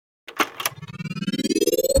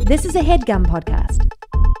This is a HeadGum podcast.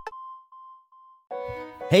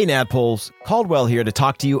 Hey Nadpoles, Caldwell here to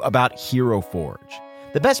talk to you about Hero Forge,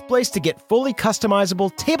 the best place to get fully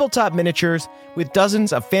customizable tabletop miniatures with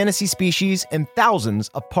dozens of fantasy species and thousands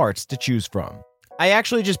of parts to choose from. I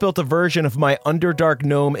actually just built a version of my Underdark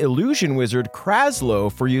Gnome illusion wizard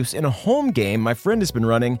Kraslow for use in a home game my friend has been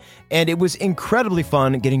running, and it was incredibly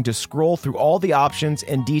fun getting to scroll through all the options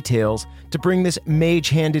and details to bring this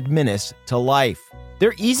mage-handed menace to life.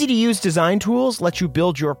 Their easy-to-use design tools let you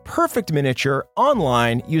build your perfect miniature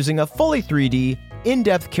online using a fully 3D,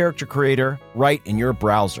 in-depth character creator right in your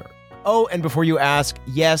browser. Oh, and before you ask,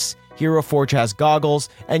 yes, Hero Forge has goggles,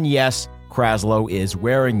 and yes, Kraslow is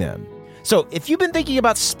wearing them. So if you've been thinking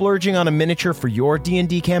about splurging on a miniature for your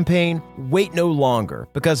D&D campaign, wait no longer,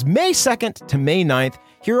 because May 2nd to May 9th,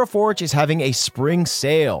 Hero Forge is having a spring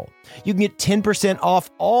sale. You can get 10%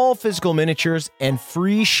 off all physical miniatures and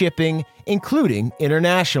free shipping, including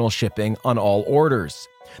international shipping on all orders.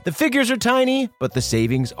 The figures are tiny, but the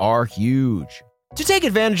savings are huge. To take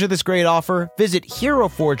advantage of this great offer, visit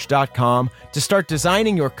HeroForge.com to start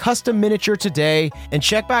designing your custom miniature today and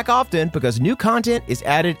check back often because new content is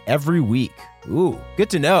added every week. Ooh, good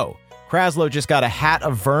to know. Kraslow just got a hat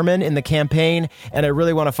of vermin in the campaign, and I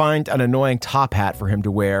really want to find an annoying top hat for him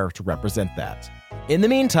to wear to represent that. In the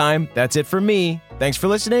meantime, that's it for me. Thanks for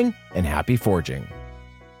listening, and happy forging.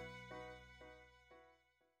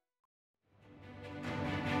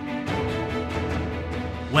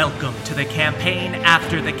 Welcome to the campaign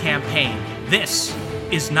after the campaign. This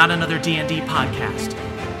is not another D&D podcast.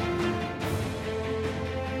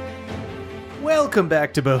 Welcome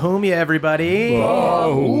back to Bohemia, everybody.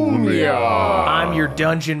 Bohemia. I'm your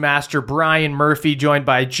dungeon master, Brian Murphy, joined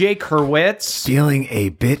by Jake Hurwitz. Feeling a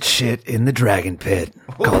bit shit in the dragon pit.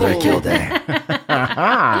 Called her kill day.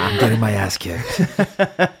 I'm getting my ass kicked.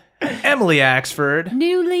 Emily Axford.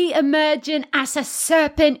 Newly emergent as a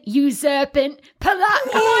serpent usurpant Calliope.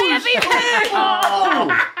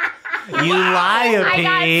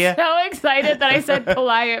 I got so excited that I said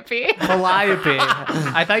Calliope. Calliope.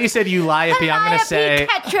 I thought you said Calliope. I'm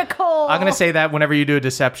going to say that whenever you do a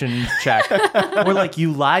deception check. We're like,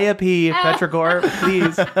 Calliope, Petrichor,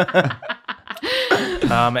 please.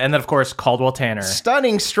 And then, of course, Caldwell Tanner.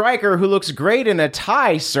 Stunning striker who looks great in a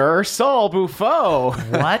tie, sir. Saul Buffo.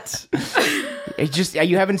 What?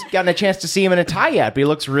 You haven't gotten a chance to see him in a tie yet, but he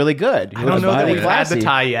looks really good. I don't know that we've had the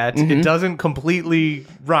tie yet. Mm-hmm. It doesn't completely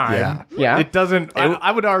rhyme. Yeah. It doesn't.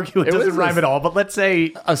 I would argue it doesn't rhyme at all, but let's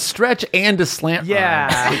say a stretch and a slant.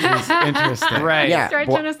 Yeah. Which is interesting. Right. Yeah. Stretch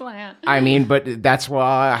and a slant. I mean, but that's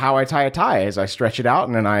how I tie a tie is I stretch it out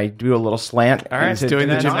and then I do a little slant. All right. He's doing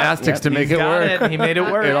the gymnastics to make it work. He made it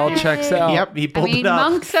work. It all checks out. Yep. He pulled it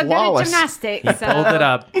up. Monks are Flawless. good at gymnastics. He pulled it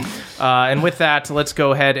up. And with that, let's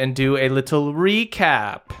go ahead and do a little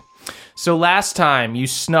recap. So last time, you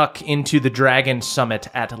snuck into the Dragon Summit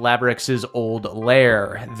at Labrix's old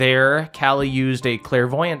lair. There, Callie used a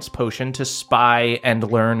clairvoyance potion to spy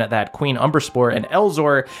and learn that Queen Umberspore and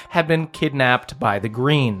Elzor had been kidnapped by the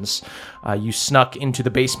Greens. You snuck into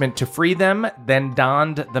the basement to free them, then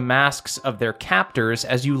donned the masks of their captors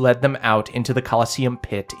as you led them out into the Colosseum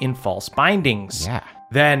pit in false bindings. Yeah.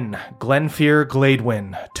 Then, Glenfear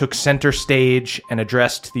Gladwin took center stage and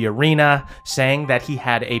addressed the arena, saying that he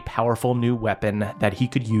had a powerful new weapon that he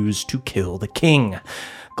could use to kill the king.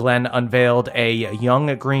 Glenn unveiled a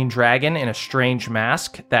young green dragon in a strange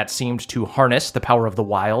mask that seemed to harness the power of the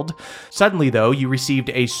wild. Suddenly, though, you received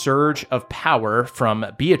a surge of power from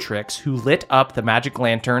Beatrix, who lit up the magic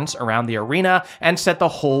lanterns around the arena and set the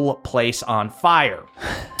whole place on fire.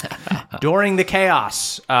 During the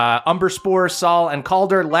chaos, Umberspore, Saul, and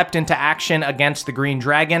Calder leapt into action against the green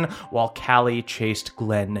dragon, while Callie chased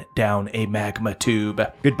Glenn down a magma tube.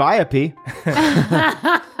 Goodbye, P.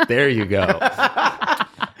 There you go.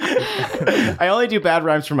 I only do bad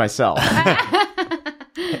rhymes for myself.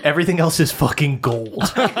 Everything else is fucking gold.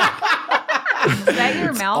 Is that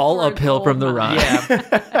your mouth? All or a uphill gold from the mine? rhyme.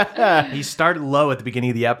 Yeah. He started low at the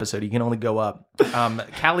beginning of the episode. He can only go up.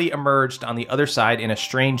 Callie emerged on the other side in a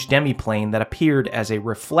strange demiplane that appeared as a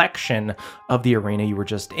reflection of the arena you were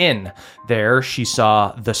just in. There, she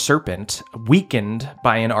saw the serpent, weakened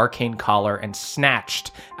by an arcane collar and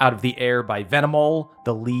snatched out of the air by Venomol,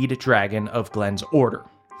 the lead dragon of Glenn's order.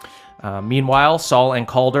 Meanwhile, Saul and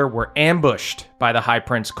Calder were ambushed by the High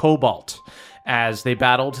Prince Cobalt. As they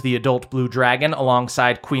battled the adult blue dragon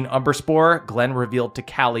alongside Queen Umberspore, Glenn revealed to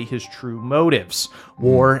Callie his true motives: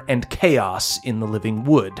 war and chaos in the living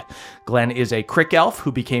wood. Glenn is a Crick elf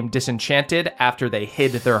who became disenchanted after they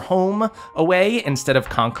hid their home away instead of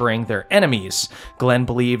conquering their enemies. Glenn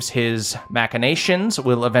believes his machinations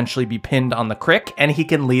will eventually be pinned on the Crick, and he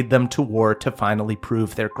can lead them to war to finally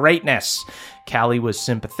prove their greatness. Callie was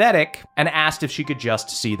sympathetic and asked if she could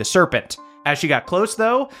just see the serpent. As she got close,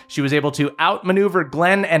 though, she was able to outmaneuver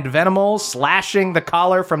Glenn and Venomal, slashing the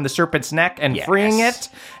collar from the serpent's neck and freeing it.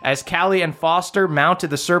 As Callie and Foster mounted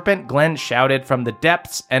the serpent, Glenn shouted from the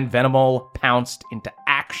depths, and Venomal pounced into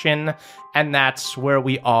action. And that's where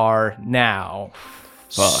we are now.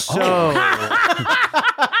 So...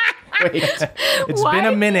 Wait, it's been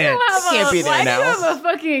a minute. Can't be there now. Why do you have a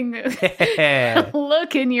fucking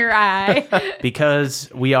look in your eye? Because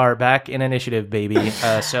we are back in initiative, baby.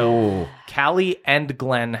 So Callie and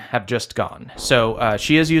Glenn have just gone. So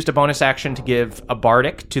she has used a bonus action to give a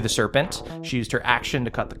bardic to the serpent. She used her action to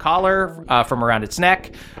cut the collar from around its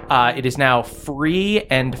neck. It is now free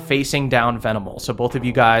and facing down Venomal. So both of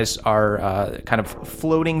you guys are kind of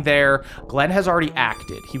floating there. Glenn has already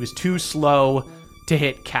acted. He was too slow to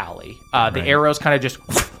hit Callie. The arrows kind of just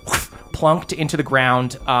plunked into the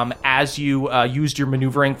ground as you used your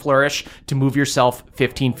maneuvering flourish to move yourself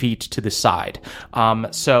 15 feet to the side.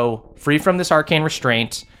 So free from this arcane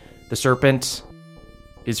restraint, the serpent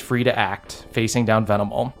is free to act, facing down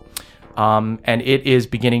Venomal. And it is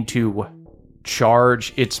beginning to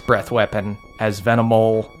charge its breath weapon as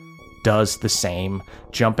Venomal does the same,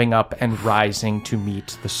 jumping up and rising to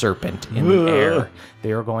meet the serpent in the air.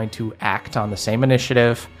 They are going to act on the same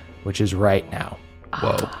initiative, which is right now.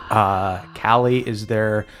 Whoa. Callie is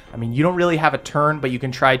there. I mean, you don't really have a turn, but you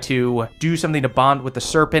can try to do something to bond with the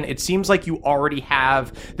serpent. It seems like you already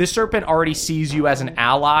have... This serpent already sees you as an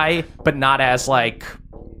ally, but not as, like,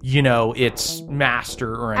 you know, its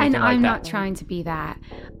master or anything like that. And I'm not trying to be that.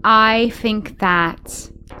 I think that...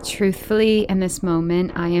 Truthfully, in this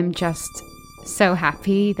moment, I am just so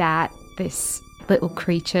happy that this little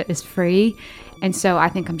creature is free. And so I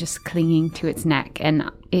think I'm just clinging to its neck, and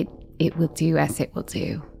it will do as it will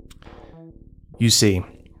do. You see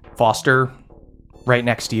Foster right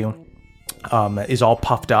next to you is all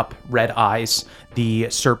puffed up, red eyes. The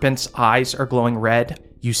serpent's eyes are glowing red.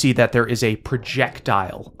 You see that there is a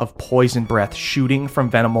projectile of poison breath shooting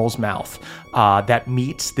from Venomal's mouth that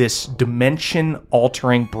meets this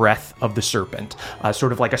dimension-altering breath of the serpent.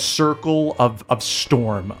 Sort of like a circle of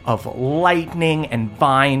storm, of lightning and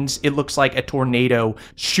vines. It looks like a tornado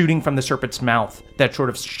shooting from the serpent's mouth that sort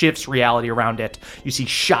of shifts reality around it. You see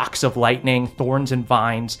shocks of lightning, thorns and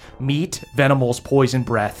vines meet Venomal's poison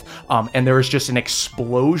breath, and there is just an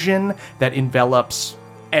explosion that envelops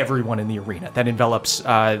everyone in the arena. That envelops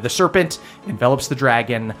the serpent, envelops the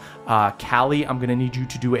dragon. Callie, I'm going to need you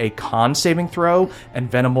to do a con saving throw, and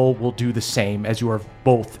Venomal will do the same as you are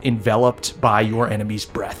both enveloped by your enemy's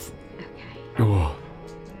breath. Okay.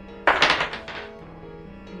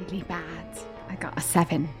 Really bad. I got a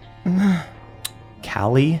 7.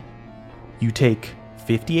 Callie, you take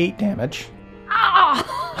 58 damage.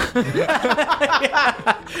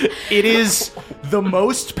 It is the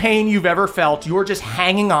most pain you've ever felt. You're just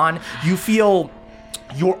hanging on. You feel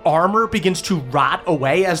your armor begins to rot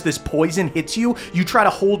away as this poison hits you. You try to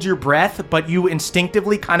hold your breath, but you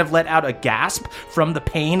instinctively kind of let out a gasp from the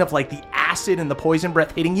pain of like the acid and the poison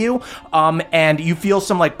breath hitting you. And you feel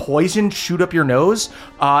some like poison shoot up your nose,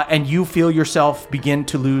 and you feel yourself begin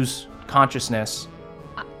to lose consciousness.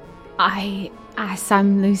 As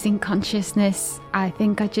I'm losing consciousness, I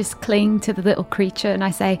think I just cling to the little creature and I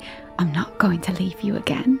say, I'm not going to leave you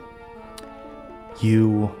again.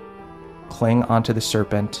 You cling onto the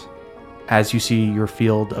serpent. As you see your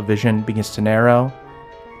field of vision begins to narrow,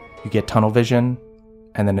 you get tunnel vision,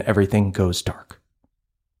 and then everything goes dark.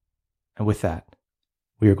 And with that,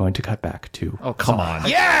 we are going to cut back to... Oh, come on.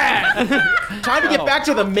 Yeah! Time to get back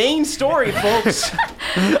to the main story, folks.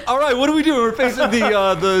 All right, what do we do? We're facing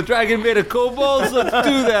the dragon made of kobolds? Let's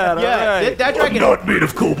do that. Yeah, all right. that dragon... I'm not made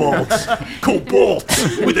of kobolds. Cobalt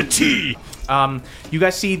with a T. You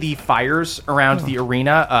guys see the fires around the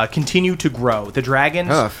arena continue to grow. The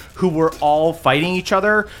dragons, who were all fighting each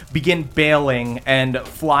other, begin bailing and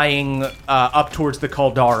flying up towards the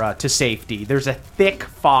caldera to safety. There's a thick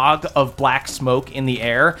fog of black smoke in the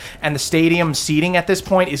air, and the stadium seating at this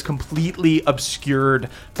point is completely obscured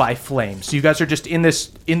by flames. So you guys are just in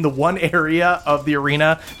the one area of the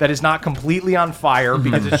arena that is not completely on fire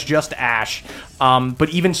because it's just ash. But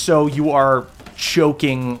even so, you are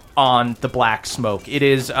choking on the black smoke. It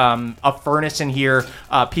is a furnace in here.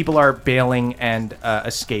 People are bailing and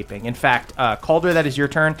escaping. In fact, Calder, that is your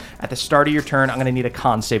turn. At the start of your turn, I'm going to need a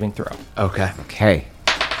con saving throw. Okay.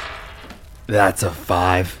 That's a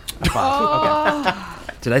 5. Okay.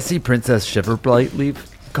 Did I see Princess Shiverblight leave?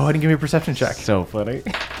 Go ahead and give me a perception check. So funny.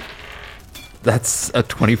 That's a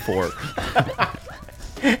 24.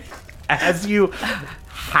 As you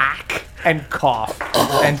hack and cough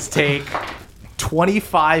and take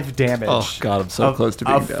 25 damage. Oh, God, I'm so close to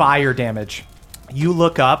being of down. fire damage. You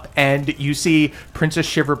look up and you see Princess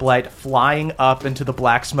Shiverblight flying up into the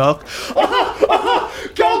black smoke.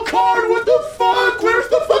 Galcard, what the fuck? Where's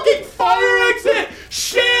the fucking fire exit?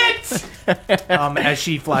 Shit! As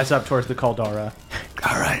she flies up towards the Caldara.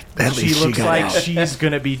 All right. At She least looks got like out. she's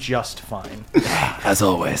gonna be just fine. As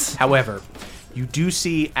always. However, you do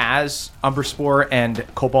see as Umberspore and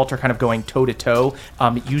Cobalt are kind of going toe-to-toe,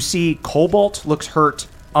 you see Cobalt looks hurt,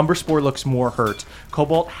 Umberspore looks more hurt.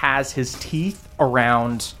 Cobalt has his teeth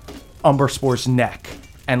around Umberspore's neck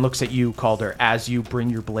and looks at you, Calder, as you bring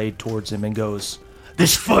your blade towards him and goes,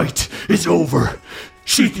 This fight is over.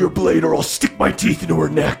 Sheath your blade or I'll stick my teeth into her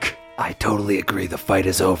neck. I totally agree. The fight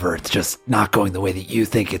is over. It's just not going the way that you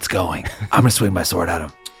think it's going. I'm going to swing my sword at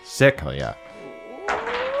him. sick. Hell yeah.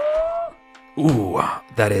 Ooh,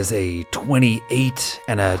 that is a 28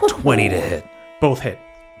 and a 20 to hit. Both hit.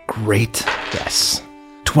 Great. Yes.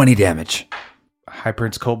 20 damage. High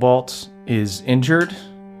Prince Cobalt is injured,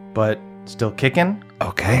 but still kicking.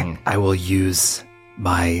 Okay. I will use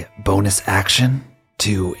my bonus action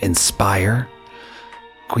to inspire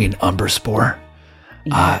Queen Umberspore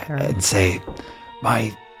and say,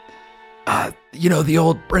 the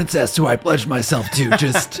old princess who I pledged myself to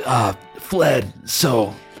just fled,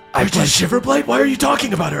 so... Princess Shiverblight? Why are you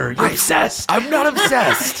talking about her? You're obsessed. I'm not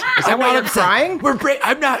obsessed. Is that why you're crying?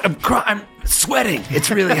 I'm sweating.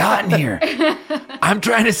 It's really hot in here. I'm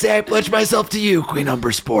trying to say I pledge myself to you, Queen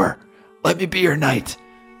Umberspore. Let me be your knight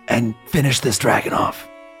and finish this dragon off.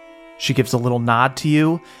 She gives a little nod to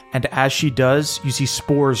you, and as she does, you see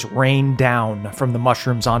spores rain down from the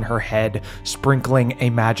mushrooms on her head, sprinkling a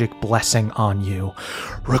magic blessing on you.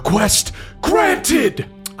 Request granted!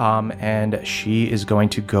 And she is going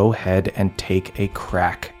to go ahead and take a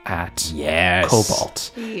crack at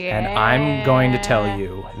Cobalt. And I'm going to tell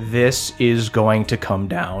you, this is going to come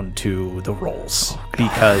down to the rolls.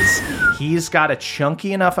 Because he's got a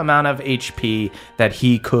chunky enough amount of HP that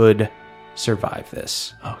he could survive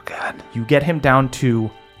this. Oh, God. You get him down to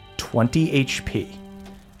 20 HP.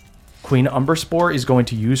 Queen Umberspore is going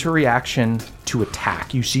to use her reaction to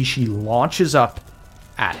attack. You see she launches up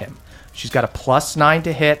at him. She's got a +9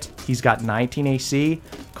 to hit. He's got 19 AC.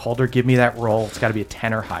 Calder, give me that roll. It's got to be a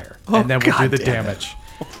 10 or higher. And then we'll do the damage.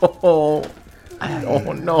 Oh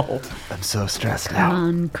no. I'm so stressed Come out.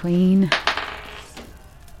 on, Queen.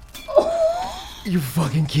 You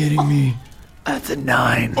fucking kidding me? That's a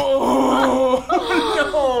 9.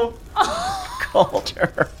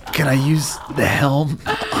 Calder. Can I use the helm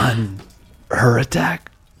on her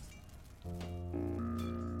attack?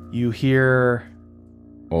 You hear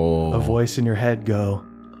a voice in your head go,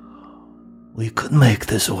 We could make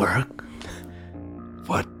this work.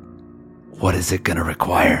 What is it gonna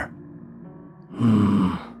require?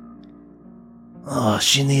 Oh,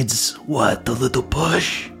 she needs what? The little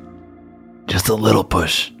push? Just a little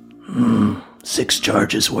push. 6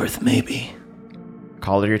 charges worth, maybe.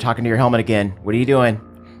 Calder, you're talking to your helmet again. What are you doing?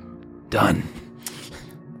 Done.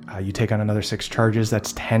 you take on another 6 charges.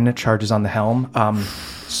 That's 10 charges on the helm.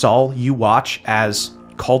 Saul, you watch as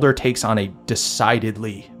Calder takes on a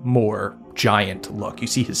decidedly more giant look. You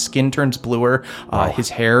see his skin turns bluer, his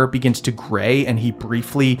hair begins to gray, and he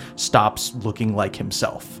briefly stops looking like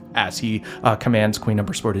himself as he commands Queen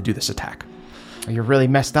Umberspore to do this attack. You're really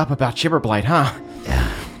messed up about Shiverblight, huh?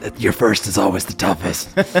 Yeah, your first is always the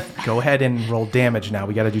toughest. Go ahead and roll damage now.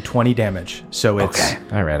 We got to do 20 damage. So it's Okay.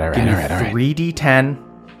 All right. 3d10,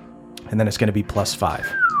 and then it's going to be +5.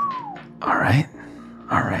 All right.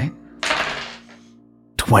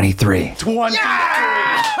 23.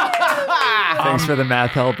 Thanks for the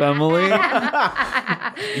math help, Emily.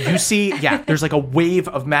 You see, there's like a wave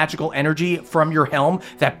of magical energy from your helm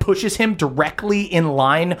that pushes him directly in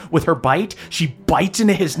line with her bite. She bites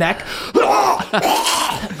into his neck,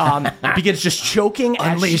 begins just choking.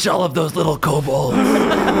 Unleash all of those little kobolds.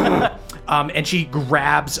 And she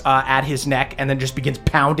grabs at his neck and then just begins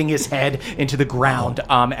pounding his head into the ground.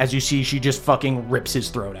 As you see, she just fucking rips his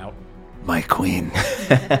throat out. My queen.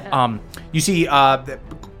 You see,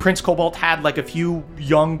 Prince Cobalt had like a few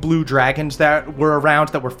young blue dragons that were around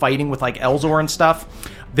that were fighting with like Elzor and stuff.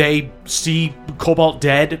 They see Cobalt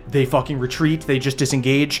dead. They fucking retreat. They just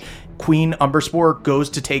disengage. Queen Umberspore goes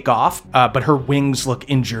to take off, but her wings look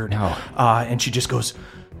injured. No. And she just goes,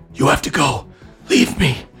 You have to go. Leave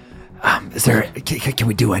me. Can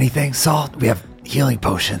we do anything, Saul? We have healing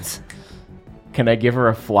potions. Can I give her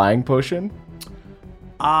a flying potion?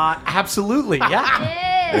 absolutely,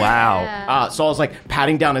 yeah. Wow. Saul's like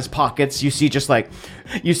patting down his pockets. You see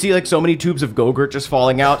so many tubes of Go-Gurt just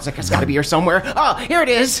falling out. It's like, it's got to be here somewhere. Oh, here it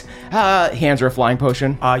is. Hands her a flying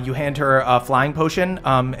potion. You hand her a flying potion,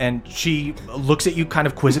 and she looks at you kind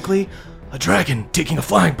of quizzically. A dragon taking a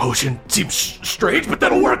flying potion seems strange, but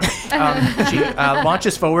that'll work. She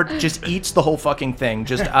launches forward, just eats the whole fucking thing.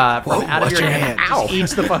 Just from out of your hand, just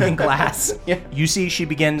eats the fucking glass. Yeah. You see she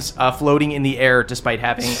begins floating in the air despite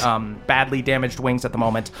having badly damaged wings at the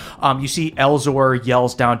moment. You see Elzor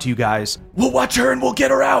yells down to you guys. We'll watch her and we'll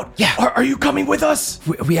get her out. Yeah. Are you coming with us?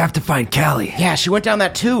 We have to find Callie. Yeah, she went down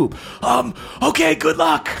that tube. Okay, good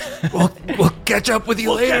luck. We'll catch up with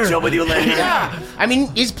you later. Yeah. I mean,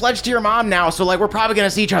 he's pledged to your mom now, so like we're probably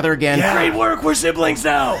gonna see each other again. Yeah. Great work. We're siblings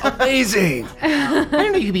now. Amazing. I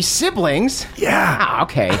didn't know you could be siblings. Yeah.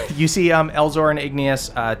 Okay. You see Elzor and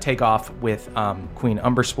Igneous take off with Queen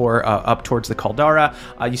Umberspore up towards the Caldara.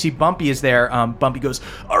 You see Bumpy is there. Bumpy goes,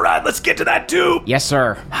 All right, let's get to that tube. Yes,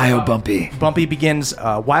 sir. Hi-oh, Bumpy. Bumpy begins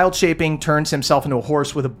wild shaping, turns himself into a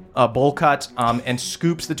horse with a bowl cut, and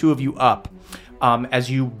scoops the two of you up as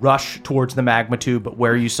you rush towards the magma tube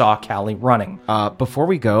where you saw Callie running. Before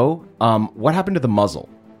we go, what happened to the muzzle?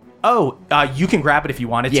 Oh, you can grab it if you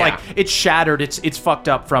want. It's Yeah. like it's shattered. It's fucked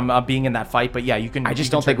up from being in that fight. But yeah, you can. I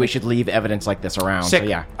just don't think we should leave evidence like this around. Sick. So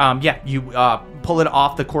yeah. You pull it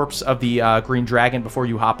off the corpse of the green dragon before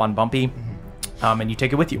you hop on Bumpy. And you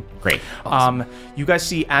take it with you. Great. Awesome. You guys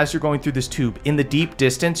see, as you're going through this tube, in the deep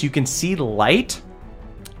distance, you can see light,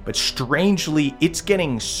 but strangely, it's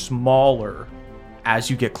getting smaller as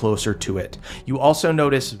you get closer to it. You also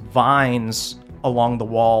notice vines along the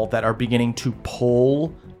wall that are beginning to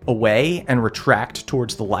pull away and retract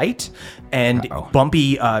towards the light. And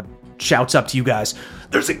Bumpy shouts up to you guys,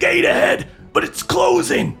 There's a gate ahead, but it's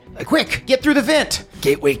closing. Quick, get through the vent.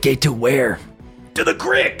 Gate to where? To the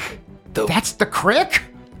Crick. That's the Crick?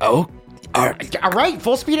 Oh, All right,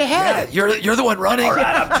 full speed ahead. you're the one running. All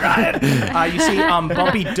right, I'm trying. you see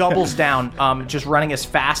Bumpy doubles down, just running as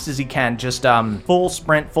fast as he can, just full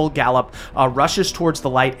sprint, full gallop, rushes towards the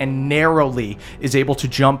light and narrowly is able to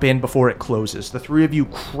jump in before it closes. The three of you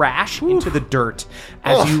crash into the dirt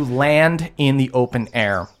as you land in the open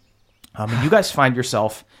air. And you guys find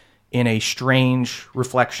yourself in a strange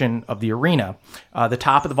reflection of the arena. The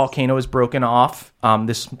top of the volcano is broken off.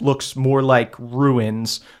 This looks more like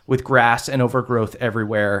ruins with grass and overgrowth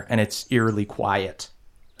everywhere, and it's eerily quiet.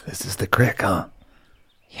 This is the Crick, huh?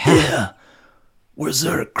 Yeah. Was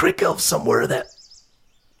there a Crick elf somewhere that...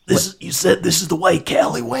 You said this is the way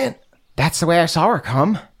Callie went? That's the way I saw her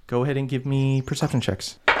come. Go ahead and give me perception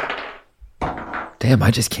checks. Damn,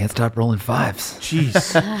 I just can't stop rolling fives.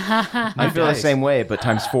 Jeez. I feel the same way, but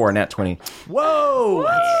times 4, nat 20. Whoa!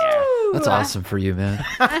 That's awesome for you, man.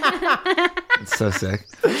 It's so sick.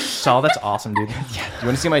 Saul, that's awesome, dude. Do you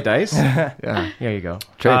want to see my dice? Yeah. Here you go.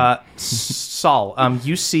 Saul,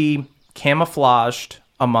 you see camouflaged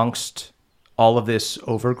amongst all of this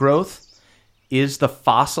overgrowth is the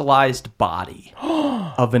fossilized body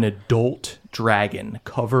of an adult dragon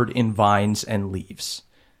covered in vines and leaves.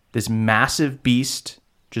 This massive beast,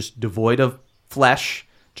 just devoid of flesh,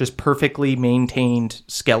 just perfectly maintained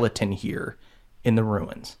skeleton here in the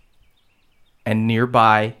ruins. And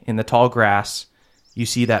nearby, in the tall grass, you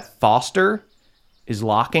see that Foster is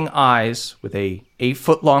locking eyes with a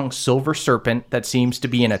 8-foot-long silver serpent that seems to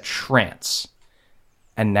be in a trance.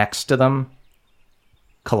 And next to them,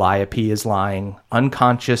 Calliope is lying,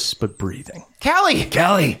 unconscious but breathing.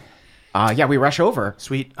 Callie! Yeah, we rush over.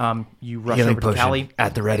 Sweet. You rush Healing over to potion Callie.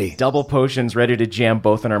 at the ready. Double potions ready to jam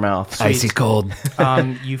both in our mouths. Icy cold.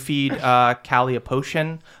 You feed Callie a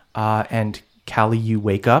potion, and Callie, you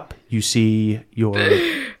wake up. You see your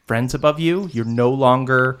friends above you. You're no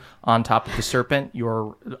longer on top of the serpent.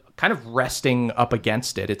 You're kind of resting up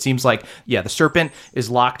against it. It seems like, the serpent is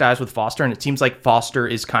locked eyes with Foster, and it seems like Foster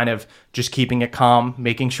is kind of just keeping it calm,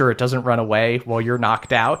 making sure it doesn't run away while you're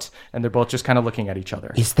knocked out, and they're both just kind of looking at each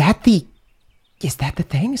other. Is that the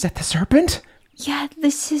thing? Is that the serpent? Yeah,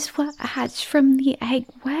 this is what hatched from the egg.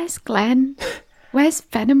 Where's Glenn? Where's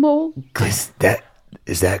Venomal?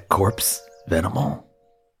 Is that corpse Venomal?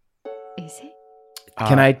 Is it?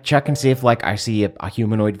 Can I check and see if, I see a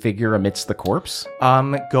humanoid figure amidst the corpse?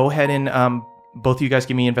 Go ahead and both of you guys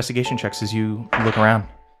give me investigation checks as you look around.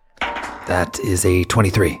 That is a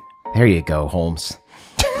 23. There you go, Holmes.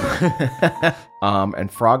 And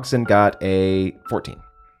Frogson got a 14.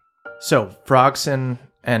 So Frogson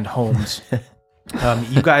and Holmes,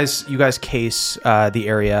 you guys case the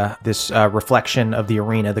area, this reflection of the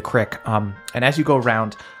arena, the Crick. And as you go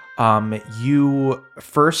around, you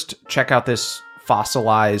first check out this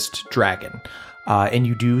fossilized dragon. And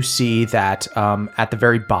you do see that at the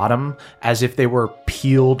very bottom, as if they were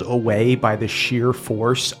peeled away by the sheer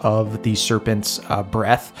force of the serpent's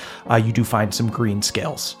breath, you do find some green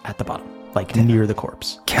scales at the bottom, like near the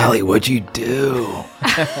corpse. Callie, what'd you do?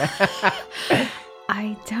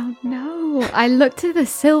 I don't know. I looked to the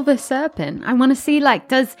silver serpent. I want to see, like,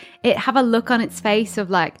 does it have a look on its face of,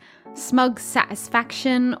 like, smug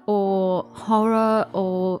satisfaction or horror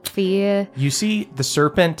or fear? You see the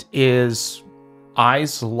serpent is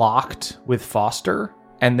eyes locked with Foster,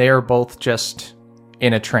 and they are both just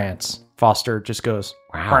in a trance. Foster just goes,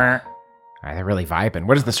 Wow. They're really vibing.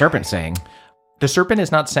 What is the serpent saying? The serpent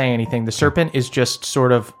is not saying anything. The serpent is just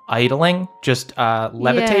sort of idling, just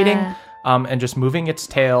levitating, and just moving its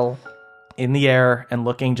tail in the air and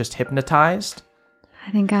looking just hypnotized. I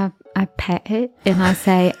think I pet it and I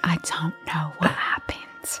say, I don't know what happened.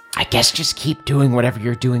 I guess just keep doing whatever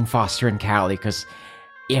you're doing, Foster and Callie, because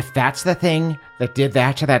if that's the thing that did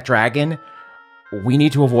that to that dragon, we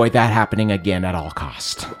need to avoid that happening again at all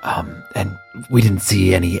cost. And we didn't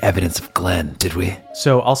see any evidence of Glenn, did we?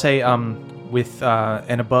 So I'll say, with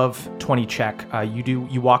an above 20 check,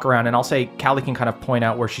 you walk around, and I'll say Callie can kind of point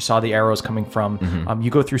out where she saw the arrows coming from.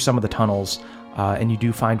 You go through some of the tunnels, and you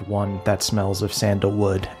do find one that smells of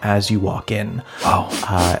sandalwood as you walk in.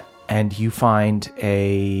 Wow. And you find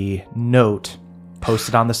a note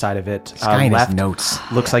posted on the side of it. This guy and his left, notes.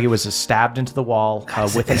 looks like it was stabbed into the wall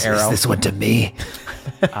with an arrow. Is this one to me?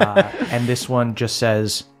 And this one just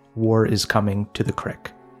says, "War is coming to the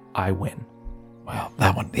Crick. I win." Wow,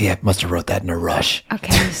 that one, he must have wrote that in a rush.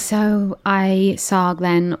 Okay, so I saw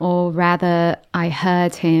Glenn, or rather I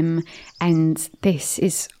heard him, and this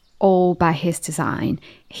is all by his design.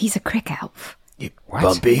 He's a Crick elf. What?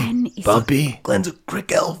 Bumpy. Glenn's a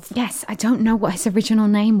Crick elf. Yes, I don't know what his original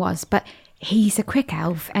name was, but he's a Crick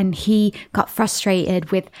elf, and he got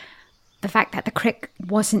frustrated with the fact that the Crick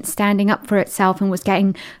wasn't standing up for itself and was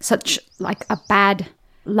getting such like a bad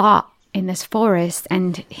lot in this forest,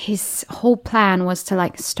 and his whole plan was to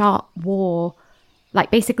like start war, like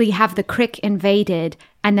basically have the Crick invaded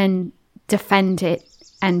and then defend it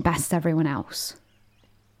and best everyone else.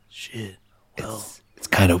 Shit. Well, It's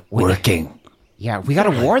kind of working. Yeah, we got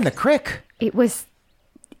to warn the Crick. It was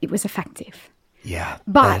effective. Yeah,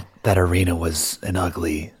 But- that arena was an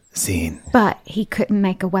ugly scene. But he couldn't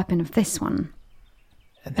make a weapon of this one.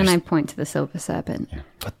 And I point to the silver serpent.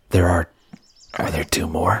 But are there two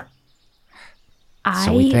more?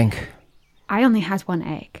 So we think. I only had one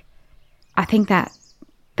egg. I think that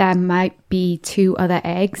there might be two other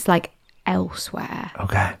eggs, like elsewhere.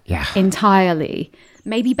 Okay. Yeah. Entirely.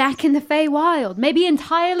 Maybe back in the Feywild. Maybe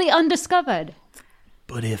entirely undiscovered.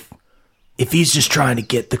 but if he's just trying to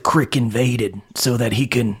get the Crick invaded so that he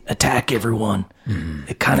can attack everyone,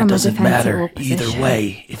 it kind of From a doesn't matter defensible either position.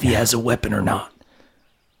 way if he has a weapon or not.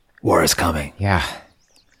 War is coming. Yeah.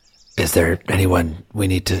 Is there anyone we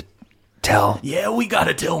need to tell? Yeah, we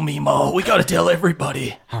gotta tell Meemaw. We gotta tell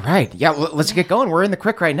everybody. All right. Yeah, let's get going. We're in the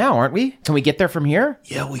Crick right now, aren't we? Can we get there from here?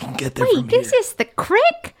 Yeah, we can get there from Wait, here. this is the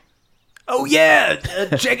Crick? Oh yeah,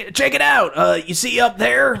 check it out. You see up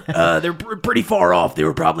there? They're pretty far off. They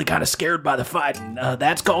were probably kind of scared by the fighting.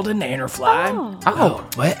 That's called a nannerfly. Oh.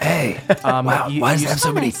 What? Hey. Wow. Why does it have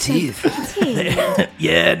so many teeth?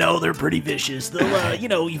 Yeah, no, they're pretty vicious.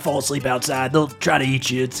 They'll, you fall asleep outside, they'll try to eat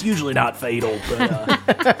you. It's usually not fatal,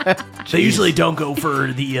 but they usually don't go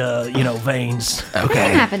for the, veins. I Okay.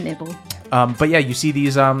 can have a nibble. But yeah, you see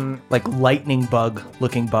these like lightning bug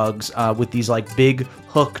looking bugs with these like big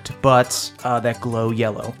hooked butts that glow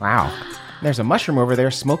yellow. Wow. There's a mushroom over there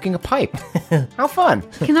smoking a pipe. How fun.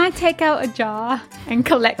 Can I take out a jar and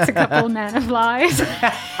collect a couple nanoflies?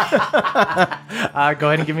 Go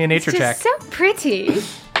ahead and give me a nature It's check. just so pretty.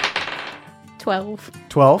 12.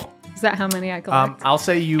 12. Is that how many I collect? I'll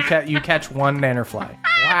say you catch one nannerfly.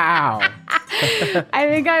 Wow. I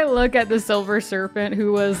think I look at the silver serpent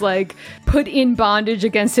who was like put in bondage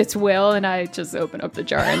against its will, and I just open up the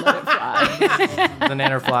jar and let it fly. The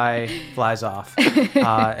nannerfly flies off,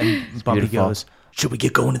 and Bumpy beautiful. goes, Should we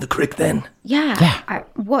get going to the Crick then? Yeah.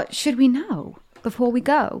 What should we know before we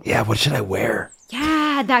go? Yeah, what should I wear?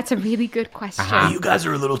 Yeah, that's a really good question. You guys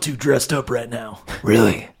are a little too dressed up right now.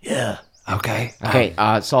 Really? Yeah. Okay. Okay,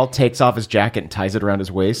 Saul takes off his jacket and ties it around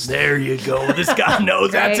his waist. There you go. This guy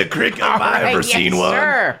knows that's a Crick if I ever seen one.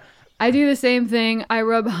 Sir. I do the same thing. I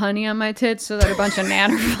rub honey on my tits so that a bunch of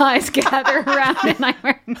nannerflies gather around and I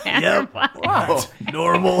wear nannerflies. Wow.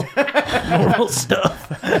 Normal stuff.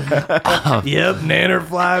 Yep,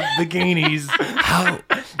 nannerfly bikinis. How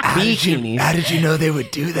did you know they would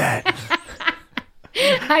do that?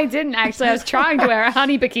 I didn't actually. I was trying to wear a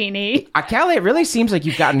honey bikini. Callie, it really seems like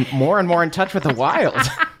you've gotten more and more in touch with the wild.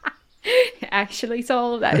 Actually,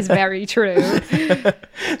 Saul, that is very true.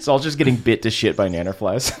 Saul's just getting bit to shit by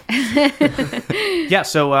nannerflies. Yeah,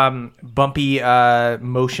 so Bumpy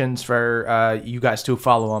motions for you guys to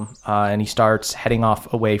follow him, and he starts heading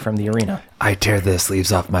off away from the arena. I tear the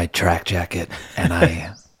sleeves off my track jacket and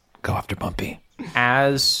I go after Bumpy.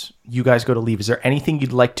 As you guys go to leave, is there anything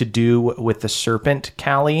you'd like to do with the serpent,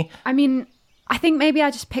 Callie? I mean, I think maybe I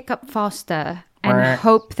just pick up Foster and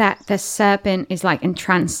hope that the serpent is like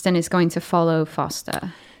entranced and is going to follow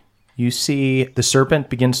Foster. You see the serpent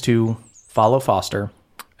begins to follow Foster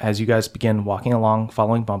as you guys begin walking along,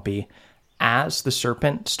 following Bumpy. As the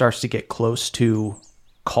serpent starts to get close to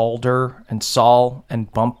Calder and Saul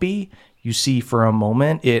and Bumpy, you see for a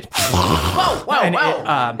moment it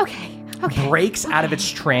breaks out of its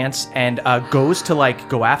trance and goes to like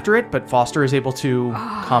go after it, but Foster is able to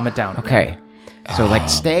calm it down. Okay. So, like,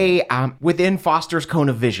 stay within Foster's cone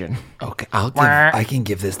of vision. Okay, I can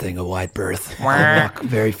give this thing a wide berth. I'll walk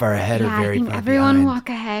very far ahead or very far everyone behind. walk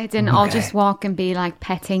ahead and I'll just walk and be like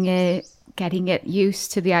petting it, getting it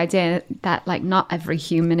used to the idea that like not every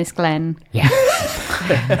human is Glenn. Yeah.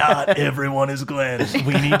 Not everyone is Glenn.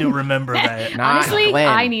 We need to remember that. Honestly, Glenn.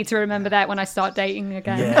 I need to remember that when I start dating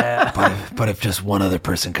again. Yeah, But if just one other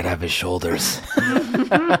person could have his shoulders.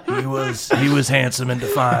 he was handsome and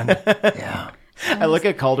defined. Yeah. I look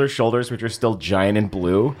at Calder's shoulders, which are still giant and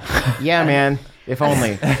blue. Yeah, man. If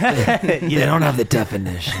only. They don't have the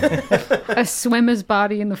definition. A swimmer's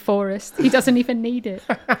body in the forest. He doesn't even need it.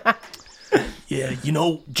 Yeah,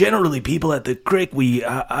 generally people at the Crick,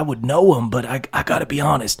 I would know them, but I gotta be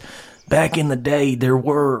honest. Back in the day, there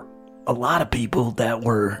were a lot of people that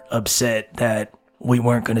were upset that we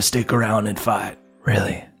weren't gonna stick around and fight.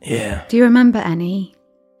 Really? Yeah. Do you remember any?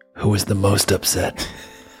 Who was the most upset?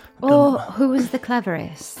 Or who was the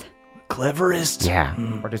cleverest? Cleverest? Yeah.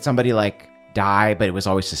 Or did somebody, like, die, but it was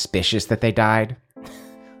always suspicious that they died?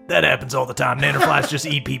 That happens all the time. Nannerflies just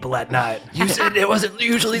eat people at night. You said it wasn't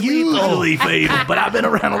usually lethal. Usually fatal, but I've been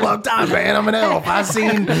around a long time, man. I'm an elf. Get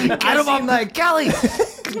him off like, Callie,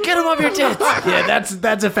 get him off your tits. Yeah,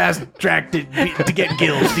 that's a fast track to get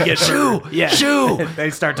gills, to get Shoo, yeah. shoo.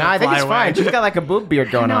 They start to I think fly it's away. fine. She's got, like, a boob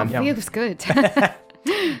beard going on. Feels good.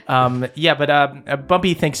 But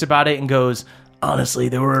Bumpy thinks about it and goes, Honestly,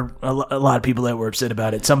 there were a lot of people that were upset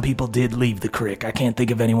about it. Some people did leave the Crick. I can't think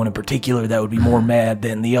of anyone in particular that would be more mad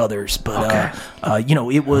than the others. But,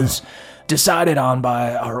 it was decided on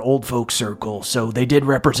by our old folk circle. So they did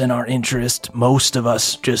represent our interest. Most of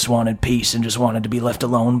us just wanted peace and just wanted to be left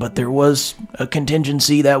alone. But there was a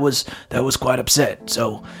contingency that was quite upset.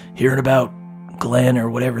 So hearing about Glenn or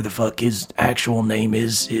whatever the fuck his actual name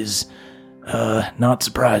is not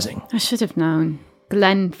surprising. I should have known.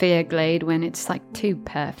 Glenn Fearglade when it's like too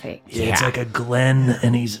perfect. Yeah, it's like a Glen,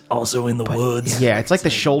 and he's also in the woods. Yeah, it's like the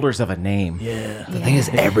shoulders of a name. Yeah. The thing is,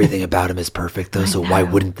 everything about him is perfect, though, so why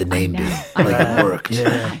wouldn't the name be? Like, it worked.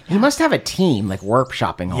 Yeah. He must have a team, like,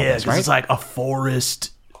 workshopping all Yeah, this, because right? it's like a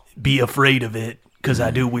forest, be afraid of it, because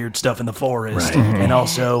I do weird stuff in the forest. Right. And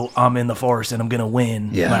also, I'm in the forest and I'm going to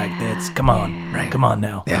win. Yeah. Like, come on. Right. Come on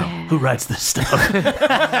now. Yeah. Who writes this stuff?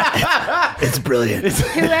 It's brilliant.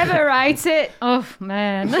 Whoever writes it, oh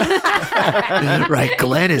man. Right,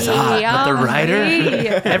 Glenn is hot, but the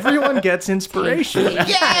writer... everyone gets inspiration.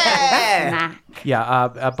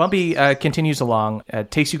 Yeah, Bumpy continues along,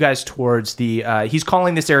 takes you guys towards the, he's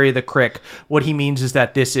calling this area the Crick. What he means is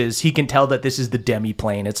that he can tell that this is the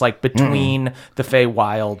demi-plane. It's like between the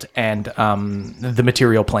Feywild and the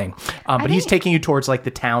material plane. But he's taking you towards like the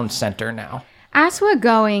town center now. As we're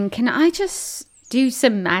going, can I just do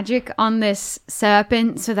some magic on this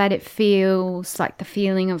serpent so that it feels like the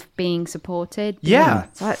feeling of being supported? Yeah.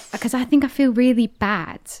 Because I think I feel really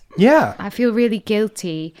bad. Yeah. I feel really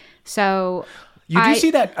guilty. So You do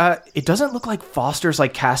see that it doesn't look like Foster's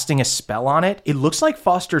like casting a spell on it. It looks like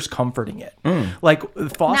Foster's comforting it. Like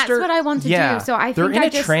Foster. That's what I want to do. So I they're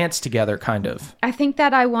think in a trance together, kind of. I think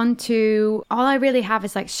that I want to. All I really have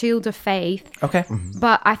is like Shield of Faith. Okay.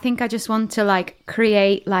 But I think I just want to like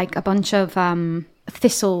create like a bunch of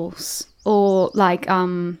thistles or like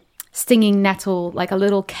stinging nettle, like a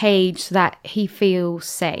little cage so that he feels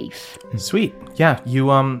safe. Sweet. Yeah. You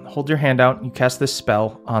hold your hand out. You cast this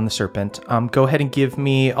spell on the serpent. Go ahead and give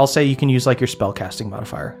me. I'll say you can use like your spell casting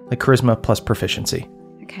modifier, like charisma plus proficiency.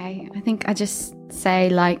 Okay, I think I just say,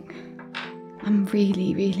 like, I'm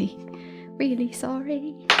really, really, really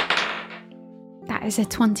sorry. That is a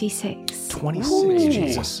 26. 26.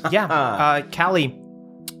 Jesus. Yeah. Callie,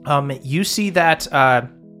 you see that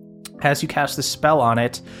as you cast the spell on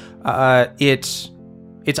it, its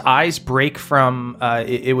eyes break from,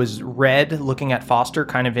 it was red looking at Foster,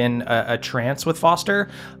 kind of in a trance with Foster,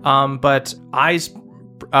 but eyes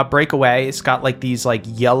break away. It's got like these like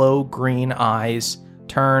yellow-green eyes,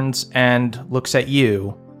 turns and looks at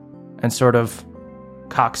you and sort of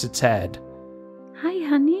cocks its head. Hi,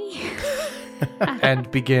 honey.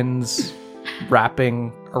 And begins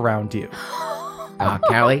wrapping around you.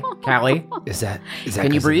 Callie, Is that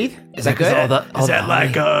can you breathe? Is that good? Is that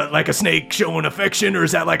like a snake showing affection, or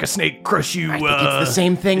is that like a snake crush you? I think it's the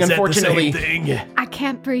same thing, is unfortunately. That the same thing? I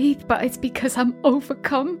can't breathe, but it's because I'm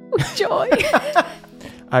overcome with joy.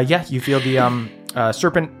 Yeah, you feel the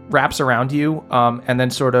serpent wraps around you and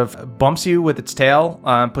then sort of bumps you with its tail,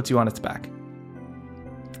 puts you on its back.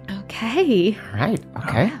 Okay. Right.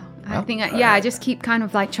 Okay. I think, I just keep kind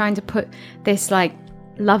of like trying to put this like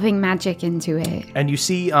loving magic into it. And you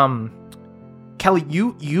see, Kelly,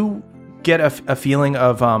 you get a feeling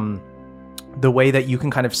of the way that you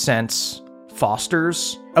can kind of sense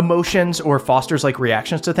Foster's emotions or Foster's like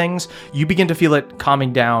reactions to things. You begin to feel it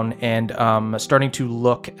calming down and starting to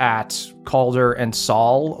look at Calder and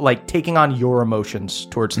Saul, like taking on your emotions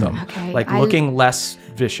towards them, Okay, like looking less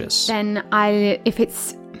vicious. Then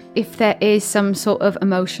if there is some sort of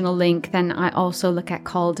emotional link, then I also look at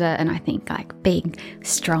Calder and I think like big,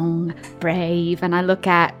 strong, brave, and I look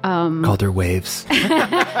at Calder waves.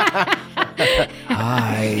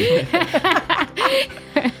 Hi.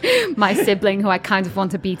 my sibling, who I kind of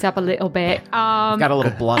want to beat up a little bit. Got a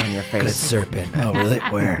little blood on your Good face. serpent. Oh, really?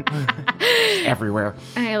 Where? Everywhere.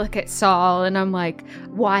 And I look at Saul and I'm like,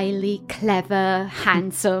 wily, clever,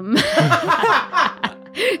 handsome.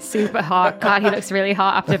 Super hot. God, he looks really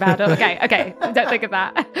hot after battle. Okay, don't think of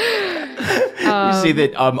that. You see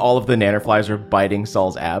that all of the nannerflies are biting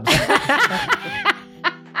Saul's abs.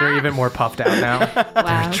 They're even more puffed out now.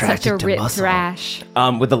 Wow, such a attracted to ripped muscle. rash.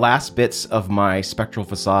 With the last bits of my spectral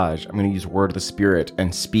visage, I'm going to use Word of the Spirit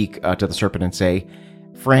and speak to the serpent and say,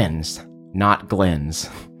 friends, not Glens.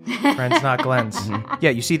 Friends, not Glenn's. Yeah,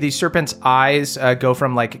 you see these serpent's eyes go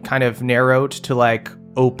from like kind of narrowed to like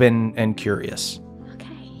open and curious.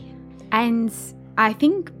 Okay. And I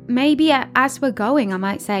think maybe as we're going, I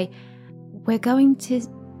might say, we're going to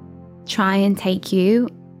try and take you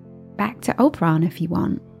back to Oberon if you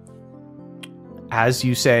want. As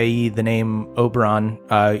you say the name Oberon,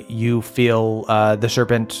 you feel the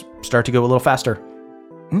serpent start to go a little faster.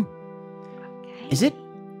 Is it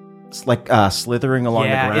like slithering along the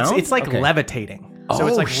ground? It's like Okay. levitating. So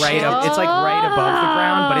it's like right up, it's like right above the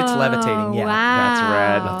ground, but it's levitating. Yeah, Wow. That's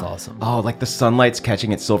rad. That's awesome. Oh, like the sunlight's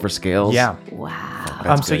catching its silver scales. yeah.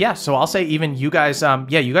 Wow. So I'll say even you guys,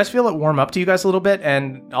 you guys feel it warm up to you guys a little bit,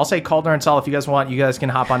 and I'll say Calder and Saul, if you guys want, you guys can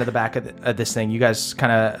hop onto the back of this thing. You guys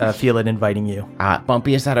kind of feel it inviting you.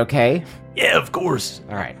 Bumpy, is that okay? Yeah, of course.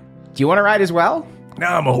 All right. Do you want to ride as well?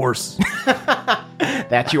 Now I'm a horse.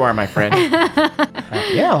 That you are, my friend.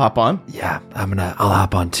 Yeah, I'll hop on. Yeah, I'll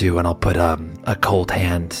hop on too, and I'll put a cold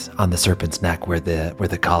hand on the serpent's neck where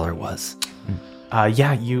the collar was.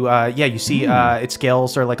 You see its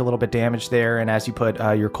scales are like a little bit damaged there, and as you put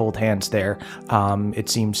your cold hands there, it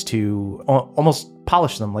seems to almost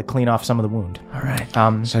polish them, like clean off some of the wound. All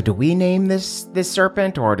right. So do we name this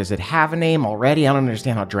serpent, or does it have a name already? I don't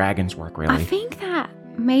understand how dragons work, really. I think that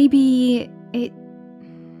maybe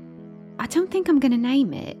I don't think I'm going to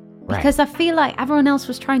name it because I feel like everyone else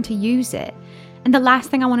was trying to use it. And the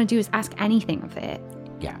last thing I want to do is ask anything of it.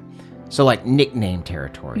 Yeah. So like nickname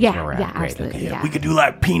territory. is where we're at. Great. absolutely. Okay. Yeah. We could do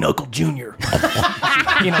like Pinochle Jr.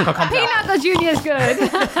 Pinochle comes out. Pinochle Jr. is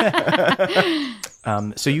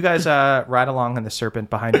good. So you guys ride along on the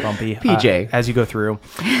serpent behind Bumpy. PJ. As you go through.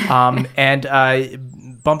 And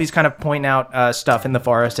Bumpy's kind of pointing out stuff in the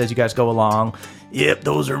forest as you guys go along. Yep,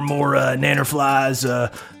 those are more nannerflies.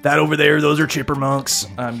 That over there, those are chippermonks.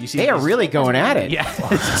 You see They are really going at it. Yeah,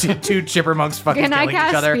 two chippermonks fucking Can I killing each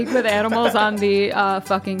cast other. speak with animals on the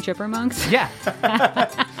fucking chippermonks? Yeah.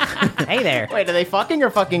 Hey there. Wait, are they fucking or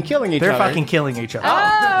fucking killing each They're other? fucking killing each other.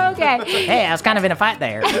 Oh, okay. Hey, I was kind of in a fight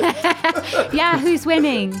there. Yeah, who's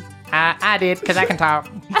winning? I did, because I can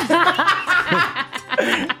talk.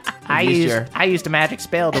 I used a magic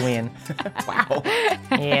spell to win. Wow.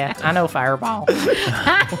 Yeah, I know Fireball.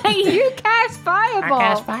 You cast fireball. I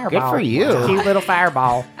cast Fireball. Good for you. Cute little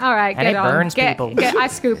fireball. All right, And get it on. burns people. I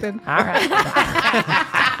scoop him. All right.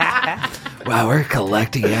 Wow, we're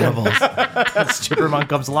collecting animals. This chippermonk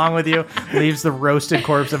comes along with you, leaves the roasted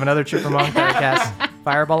corpse of another chippermonk that I cast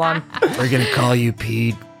fireball on. We're going to call you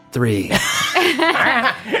P3.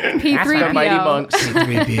 P3PO. Mighty monks.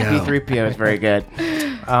 P3PO. P3PO is very good.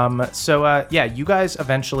 You guys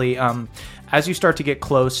eventually, as you start to get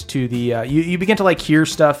close to the, you begin to like hear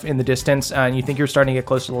stuff in the distance, and you think you're starting to get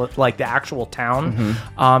close to like the actual town.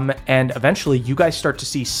 And eventually, you guys start to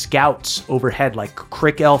see scouts overhead, like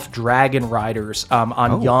Crick elf dragon riders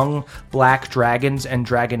on young black dragons and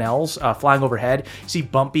dragonelles flying overhead. You see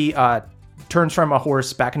Bumpy turns from a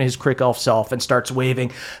horse back into his Crick elf self and starts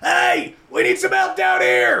waving, "Hey, we need some help down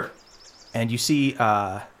here!" And you see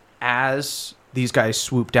as these guys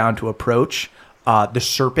swoop down to approach, the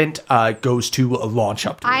serpent goes to launch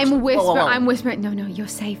up towards them. I'm whispering. No, you're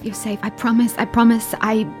safe. You're safe. I promise.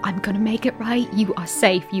 I'm gonna make it right. You are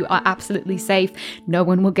safe. You are absolutely safe. No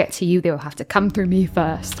one will get to you. They'll have to come through me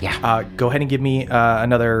first. Yeah. Go ahead and give me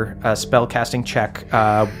another spell casting check.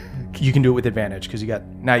 You can do it with advantage because you got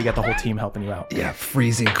the whole team helping you out. Yeah,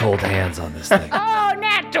 freezing cold hands on this thing. Oh,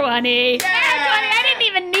 nat 20. Nat 20. I didn't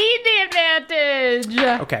even need the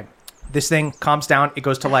advantage. Okay. This thing calms down. It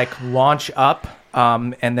goes to like launch up,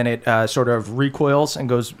 and then it sort of recoils and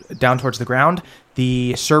goes down towards the ground.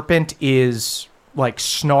 The serpent is like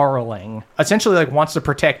snarling, essentially like wants to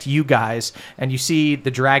protect you guys. And you see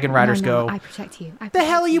the dragon riders go, I protect you. "The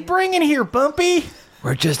hell are you bringing here, Bumpy?"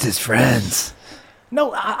 We're just his friends.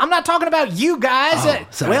 No, I'm not talking about you guys.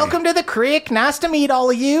 Sorry. Welcome to the Crick. Nice to meet all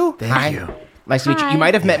of you. Thank you. Nice to meet you. You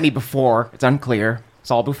might have met me before. It's unclear.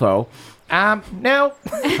 Saul Buffo. No,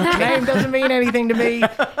 name doesn't mean anything to me,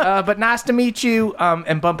 but nice to meet you.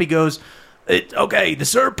 And Bumpy goes, Okay, the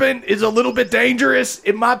serpent is a little bit dangerous.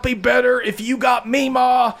 It might be better if you got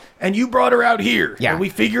Meemaw and you brought her out here. Yeah. And we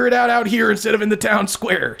figure it out here instead of in the town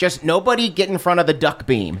square. Just nobody get in front of the duck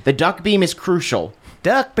beam. The duck beam is crucial.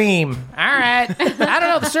 "Duck beam. All right. I don't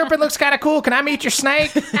know. The serpent looks kind of cool. Can I meet your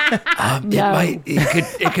snake?" It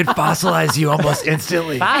could fossilize you almost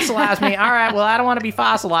instantly. Fossilize me. All right. Well, I don't want to be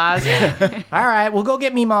fossilized. All right. Well, go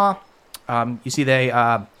get me, Ma. You see they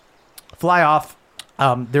fly off.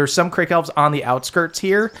 There's some Crick elves on the outskirts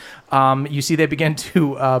here. You see they begin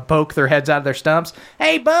to poke their heads out of their stumps.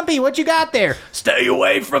 "Hey, Bumpy, what you got there?" Stay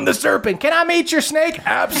away from the serpent. "Can I meet your snake?"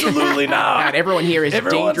 Absolutely not. God, everyone here is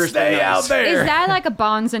Everyone dangerous. stay out there. Is there like a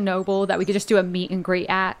Barnes and Noble that we could just do a meet and greet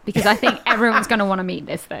at? Because I think everyone's going to want to meet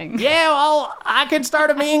this thing. Yeah, well, I can start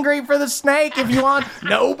a meet and greet for the snake if you want.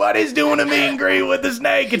 Nobody's doing a meet and greet with the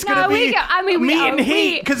snake. It's No, going to be meet and we-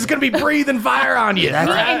 heat because it's going to be breathing fire on you. That's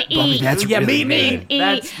Meet right. and Bumpy, eat. that's really meet and good. eat.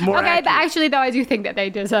 That's more Okay, accurate. but actually, though, I do think that they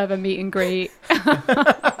deserve a meet and greet. All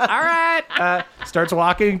right. Starts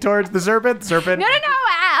walking towards the serpent. The serpent. No,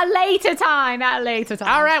 at a later time.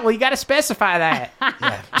 All right. Well, you got to specify that.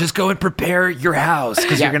 Just go and prepare your house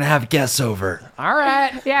because you're going to have guests over. All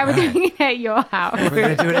right. Yeah, we're doing it at your house. We're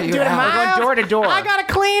going to do it at your house. We're Going door to door. I got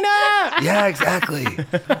to clean up. Yeah, exactly.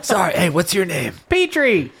 Sorry. Hey, what's your name?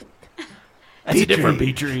 Petrie. That's a different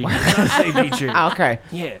Petrie. You're not say Petrie. Okay.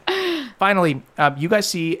 Yeah. Finally, you guys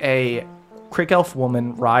see a Crick elf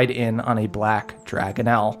woman ride in on a black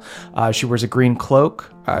dragonelle. She wears a green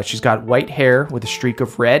cloak. She's got white hair with a streak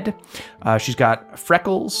of red. She's got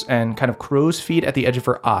freckles and kind of crow's feet at the edge of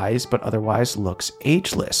her eyes, but otherwise looks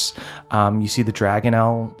ageless. You see the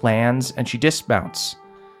dragonelle lands and she dismounts.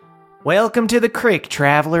 "Welcome to the Crick,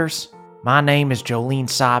 travelers. My name is Jolene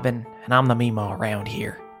Sabin, and I'm the Meemaw around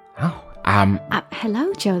here."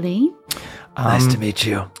 Hello, Jolene. Nice to meet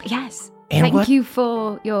you. Yes. And Thank what- you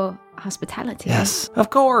for your hospitality. Yes. Of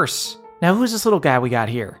course. Now, who's this little guy we got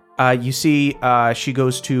here? You see, she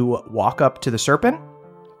goes to walk up to the serpent.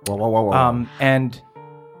 Whoa. And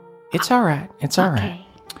it's all right. It's all right.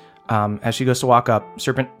 Okay. As she goes to walk up,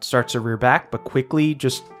 serpent starts to rear back, but quickly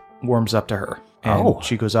just warms up to her. And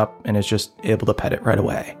she goes up and is just able to pet it right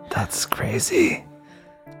away. That's crazy.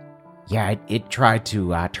 Yeah, it tried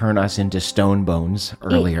to turn us into stone bones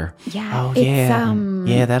earlier. Yeah.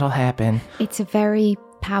 Yeah, that'll happen. It's a very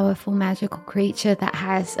powerful magical creature that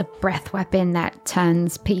has a breath weapon that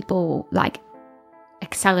turns people, like,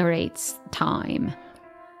 accelerates time,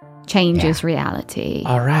 changes reality.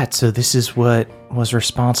 All right, so this is what was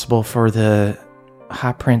responsible for the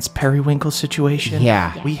High Prince Periwinkle situation?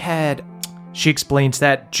 Yeah. We had... She explains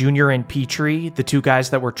that Junior and Petrie, the two guys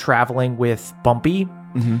that were traveling with Bumpy,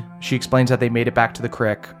 she explains that they made it back to the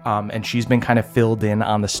Crick, and she's been kind of filled in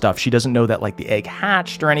on the stuff. She doesn't know that, like, the egg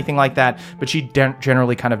hatched or anything like that, but she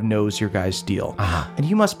generally kind of knows your guys' deal. And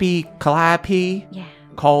you must be Calliope? Yeah.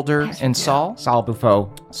 Calder, and Saul. Saul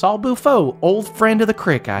Buffo. Saul Buffo, old friend of the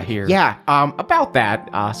Crick, I hear. Yeah, about that,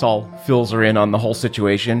 Saul fills her in on the whole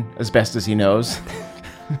situation as best as he knows.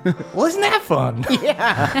 Well, isn't that fun?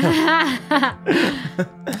 Yeah.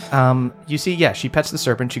 You see, she pets the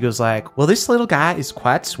serpent. She goes like, well, this little guy is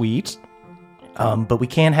quite sweet, but we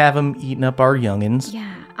can't have him eating up our youngins.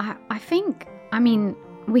 Yeah, I think,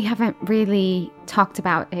 we haven't really talked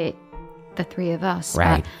about it, the three of us.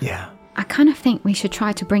 Right. But Yeah. I kind of think we should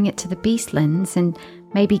try to bring it to the Beastlands and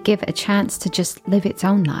maybe give it a chance to just live its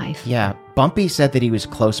own life. Yeah, Bumpy said that he was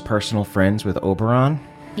close personal friends with Oberon.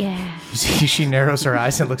 Yeah. You see, she narrows her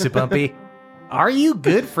eyes and looks at Bumpy. Are you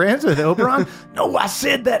good friends with Oberon? No, I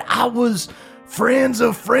said that I was friends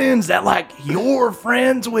of friends, that like you're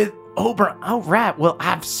friends with Oberon. Oh, right. Well,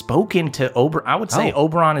 I've spoken to Oberon. I would say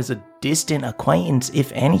Oberon is a distant acquaintance,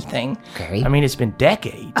 if anything. Okay. It's been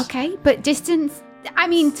decades. Okay, but distance...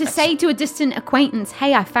 to say to a distant acquaintance,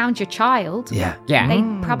 hey, I found your child. Yeah. Yeah.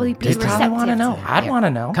 They'd probably be They probably receptive. want to know. I'd want to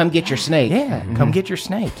know. Come get your snake. Yeah, come get your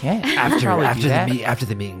snake. Yeah. After Probably do that. after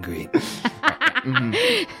the meet and greet.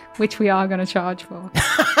 Which we are going to charge for.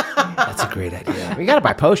 That's a great idea. We gotta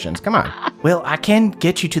buy potions. Come on. Well, I can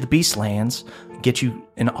get you to the Beastlands, get you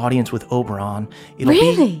an audience with Oberon. It'll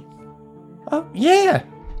Really? Oh, yeah.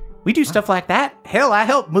 We do stuff like that. Hell, I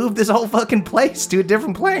helped move this whole fucking place to a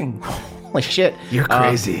different plane. Holy shit. You're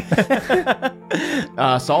crazy.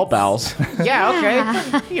 Saul bows. Yeah,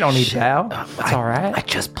 okay. You don't need to bow. That's all right. I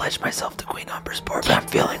just pledged myself to Queen Umbersport, but I'm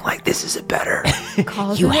feeling like this is a better.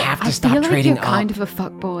 Calder, You have to stop I feel trading like you're kind of a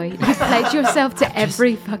fuckboy. You pledge yourself to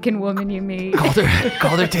every fucking woman you meet.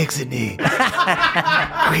 Calder takes a knee.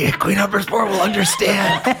 Queen Umbersport will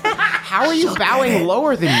understand. How are you bowing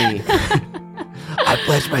lower than me? I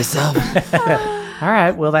pledge myself. All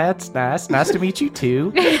right. Well, that's nice. Nice to meet you,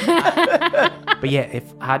 too. But yeah,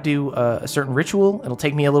 if I do a certain ritual, it'll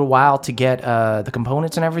take me a little while to get the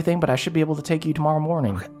components and everything, but I should be able to take you tomorrow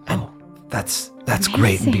morning. And that's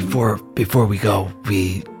great. And before we go,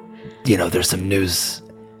 there's some news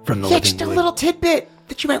from the Yeah, living just a wood. little tidbit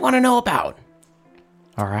that you might want to know about.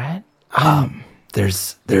 All right.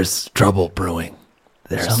 There's trouble brewing.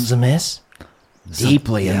 There's Something's amiss.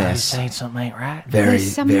 Deeply You amiss. saying something ain't right? very,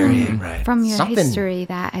 There's very someone right. from your Something- history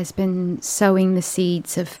that has been sowing the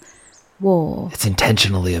seeds of war. It's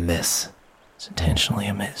intentionally amiss. It's intentionally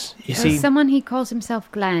amiss. You There's see, someone, he calls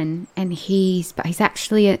himself Glenn, and he's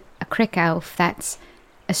actually a Crick elf that's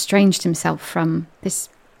estranged himself from this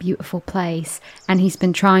beautiful place, and he's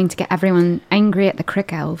been trying to get everyone angry at the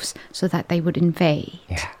Crick elves so that they would invade.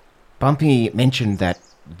 Yeah. Bumpy mentioned that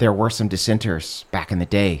there were some dissenters back in the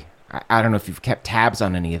day. I don't know if you've kept tabs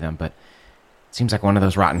on any of them, but it seems like one of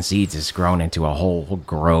those rotten seeds has grown into a whole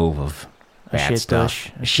grove of bad shit stuff.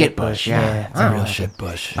 bush. A shit bush, yeah. It's a real shit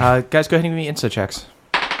bush. guys, go ahead and give me insta checks.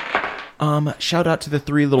 Shout out to the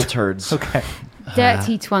three little turds. Okay.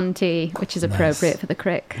 Dirty 20, which is appropriate for the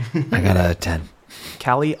Crick. I got a 10.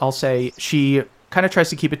 Callie, I'll say she kind of tries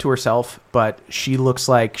to keep it to herself, but she looks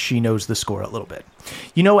like she knows the score a little bit.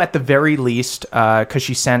 At the very least, because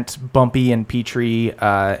she sent Bumpy and Petrie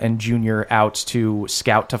and Junior out to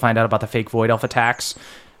scout to find out about the fake Void Elf attacks,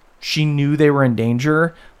 she knew they were in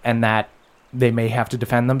danger and that they may have to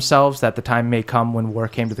defend themselves, that the time may come when war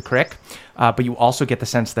came to the Crick. But you also get the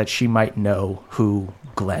sense that she might know who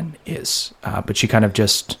Glenn is. But she kind of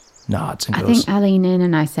just nods and I goes, think I lean in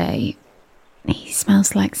and I say, he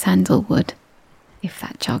smells like sandalwood, if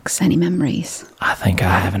that jogs any memories. I think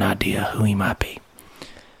I have an idea who he might be.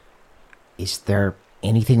 Is there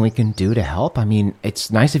anything we can do to help? I mean,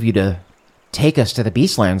 it's nice of you to take us to the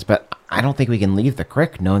Beastlands, but I don't think we can leave the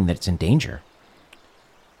Crick knowing that it's in danger.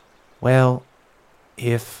 Well,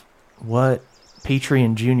 if what Petrie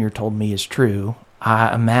and Junior told me is true,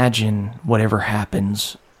 I imagine whatever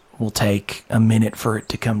happens will take a minute for it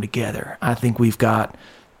to come together. I think we've got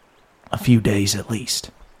a few days at least.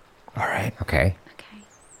 All right. Okay.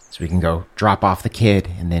 So we can go drop off the kid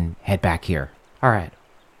and then head back here. All right.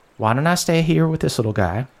 Why don't I stay here with this little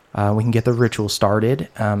guy? We can get the ritual started.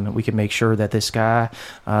 We can make sure that this guy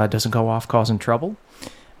doesn't go off causing trouble.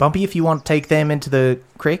 Bumpy, if you want to take them into the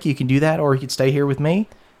Crick, you can do that, or you could stay here with me.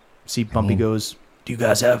 See, Bumpy goes, Do you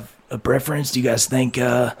guys have a preference? Do you guys think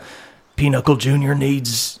Pinochle Jr.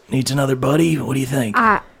 needs another buddy? What do you think?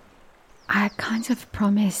 I kind of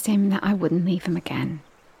promised him that I wouldn't leave him again.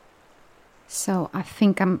 So I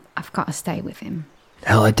think I've got to stay with him.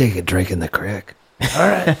 Hell, I'd take a drink in the Crick. All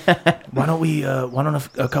right. Why don't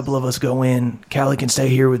a couple of us go in? Callie can stay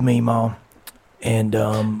here with me, Mom, and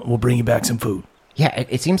we'll bring you back some food. Yeah,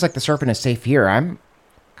 it seems like the serpent is safe here. I'm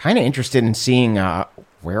kind of interested in seeing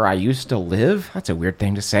where I used to live. That's a weird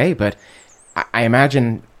thing to say, but I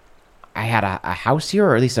imagine I had a house here,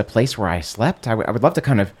 or at least a place where I slept. I would love to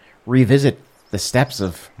kind of revisit the steps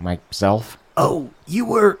of myself. Oh, you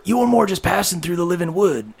were more just passing through the living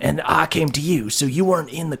wood, and I came to you, so you weren't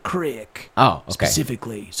in the crick. Oh, okay.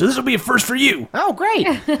 Specifically. So this will be a first for you. Oh, great.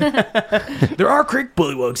 There are crick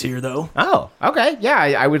bullywugs here, though. Oh, okay. Yeah,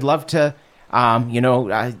 I would love to, you know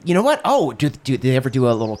what? Oh, do they ever do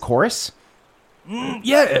a little chorus?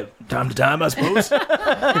 Yeah, time to time, I suppose.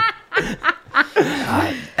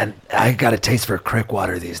 And I got a taste for crick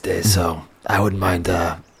water these days, so I wouldn't mind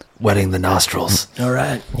wetting the nostrils. All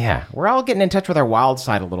right. Yeah, we're all getting in touch with our wild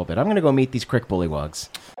side a little bit. I'm going to go meet these crick bullywugs.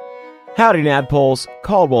 Howdy, Nadpoles.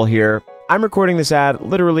 Caldwell here. I'm recording this ad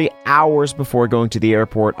literally hours before going to the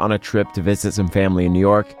airport on a trip to visit some family in New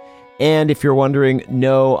York. And if you're wondering,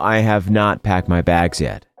 no, I have not packed my bags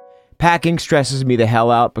yet. Packing stresses me the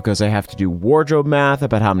hell out because I have to do wardrobe math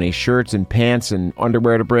about how many shirts and pants and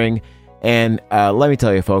underwear to bring. And let me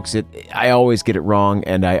tell you, folks, I always get it wrong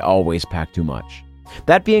and I always pack too much.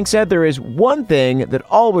 That being said, there is one thing that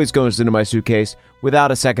always goes into my suitcase without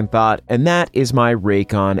a second thought, and that is my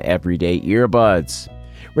Raycon Everyday Earbuds.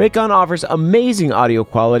 Raycon offers amazing audio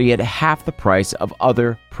quality at half the price of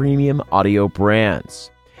other premium audio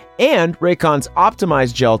brands. And Raycon's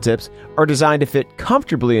optimized gel tips are designed to fit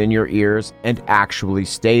comfortably in your ears and actually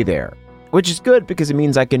stay there. Which is good because it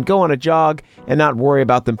means I can go on a jog and not worry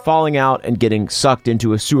about them falling out and getting sucked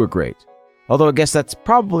into a sewer grate. Although I guess that's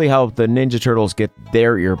probably how the Ninja Turtles get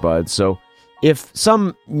their earbuds, so if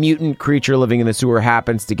some mutant creature living in the sewer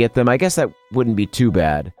happens to get them, I guess that wouldn't be too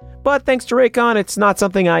bad. But thanks to Raycon, it's not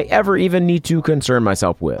something I ever even need to concern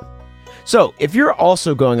myself with. So, if you're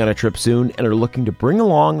also going on a trip soon and are looking to bring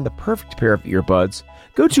along the perfect pair of earbuds,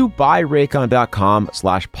 go to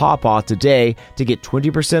buyraycon.com/pawpaw today to get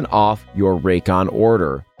 20% off your Raycon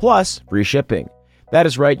order, plus free shipping. That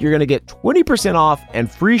is right, you're going to get 20% off and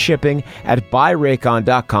free shipping at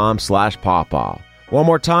buyraycon.com/pawpaw. One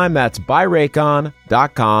more time, that's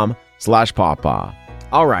buyraycon.com/pawpaw.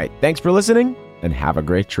 All right, thanks for listening and have a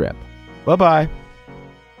great trip. Bye-bye.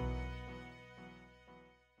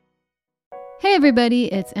 Hey everybody,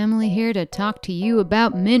 it's Emily here to talk to you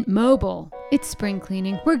about Mint Mobile. It's spring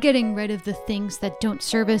cleaning. We're getting rid of the things that don't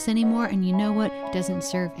serve us anymore, and you know what doesn't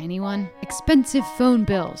serve anyone? Expensive phone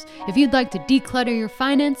bills. If you'd like to declutter your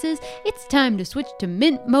finances, it's time to switch to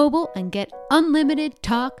Mint Mobile and get unlimited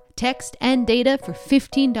talk, text, and data for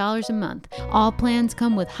 $15 a month. All plans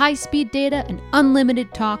come with high-speed data and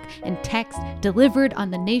unlimited talk and text delivered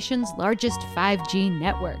on the nation's largest 5G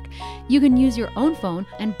network. You can use your own phone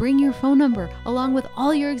and bring your phone number along with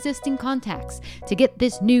all your existing contacts. To get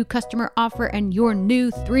this new customer offer and your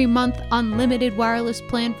new 3-month unlimited wireless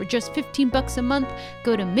plan for just $15 a month,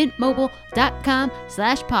 go to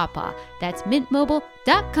mintmobile.com/pawpaw. That's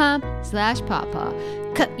mintmobile.com/pawpaw.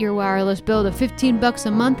 Cut your wireless bill to $15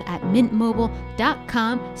 a month at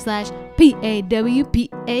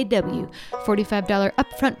mintmobile.com/PAWPAW. $45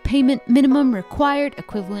 upfront payment minimum required,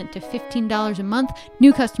 equivalent to $15 a month.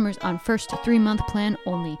 New customers on first 3-month plan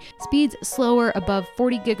only. Speeds slower above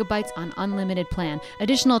 40 gigabytes on unlimited plan.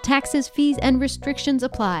 Additional taxes, fees, and restrictions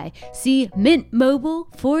apply. See Mint Mobile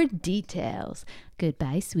for details.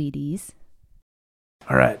 Goodbye, sweeties.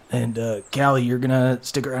 All right, and Callie, you're gonna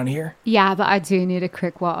stick around here? Yeah, but I do need a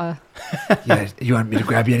crick water. Yeah, you want me to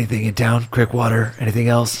grab you anything in town? Crick water? Anything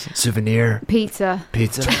else? Souvenir? Pizza.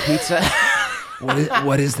 Pizza?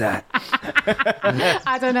 What is that?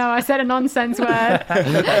 I don't know. I said a nonsense word.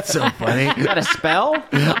 That's so funny. Is that a spell?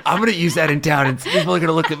 I'm going to use that in town, and people are going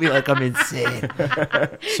to look at me like I'm insane.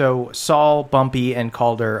 So Saul, Bumpy, and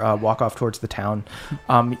Calder walk off towards the town.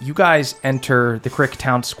 You guys enter the Crick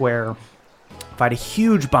town square. Find a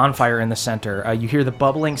huge bonfire in the center. You hear the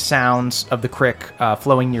bubbling sounds of the Crick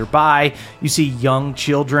flowing nearby. You see young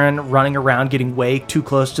children running around, getting way too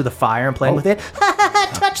close to the fire and playing with it.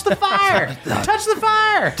 Touch the fire! Touch the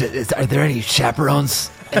fire! Are there any chaperones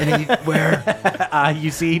anywhere? You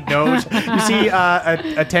see a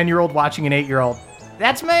 10-year-old watching an 8-year-old.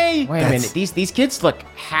 That's me. Wait a minute. These kids look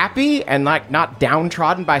happy and like not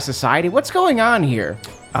downtrodden by society. What's going on here?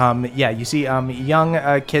 You see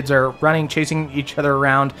young kids are running, chasing each other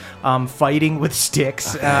around, fighting with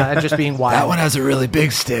sticks, and just being wild. That one has a really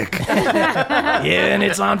big stick. Yeah, and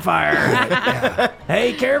it's on fire. Yeah.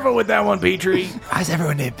 Hey, careful with that one, Petrie. Why is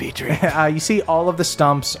everyone named Petrie? You see all of the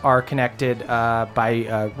stumps are connected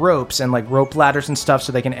by ropes and like rope ladders and stuff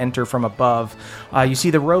so they can enter from above. You see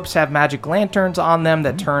the ropes have magic lanterns on them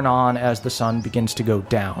that turn on as the sun begins to go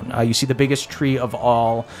down. You see the biggest tree of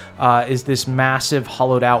all is this massive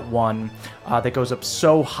hollowed hollowed out one that goes up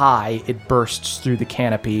so high it bursts through the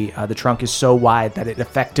canopy. The trunk is so wide that it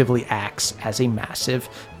effectively acts as a massive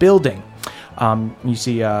building. You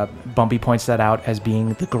see Bumpy points that out as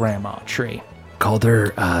being the grandma tree.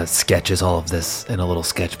 Calder sketches all of this in a little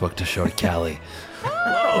sketchbook to show to Callie.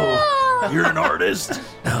 Whoa, you're an artist?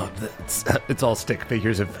 No, It's all stick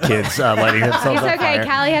figures of kids lighting themselves It's on okay. fire.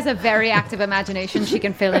 Callie has a very active imagination. She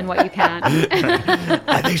can fill in what you can.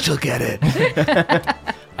 I think she'll get it.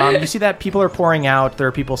 You see that people are pouring out. There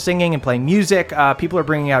are people singing and playing music. People are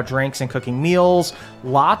bringing out drinks and cooking meals.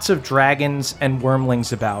 Lots of dragons and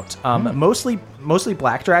wormlings about. Mostly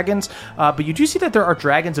black dragons. But you do see that there are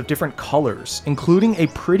dragons of different colors, including a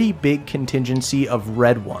pretty big contingency of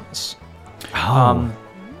red ones.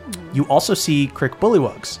 You also see Crick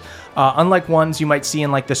bullywugs. Unlike ones you might see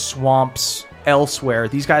in like the swamps elsewhere,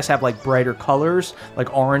 these guys have like brighter colors,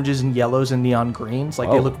 like oranges and yellows and neon greens. Like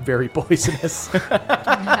they look very poisonous.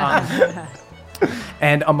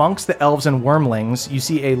 And amongst the elves and wormlings, you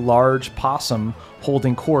see a large possum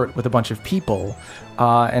holding court with a bunch of people.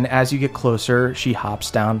 And as you get closer, she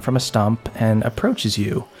hops down from a stump and approaches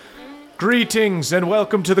you. Greetings and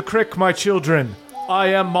welcome to the Crick, my children. I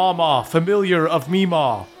am Mama, familiar of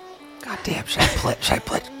Meemaw. God damn, should I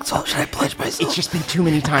pledge myself? It's just been too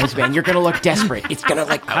many times, man. You're gonna look desperate. It's gonna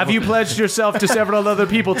like. Have you pledged yourself to several other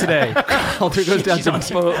people today? Calder goes down to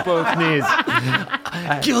both knees.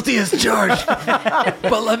 Guilty as charged.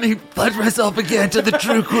 But let me pledge myself again to the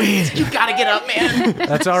true queen. You gotta get up, man.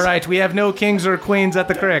 That's all right. We have no kings or queens at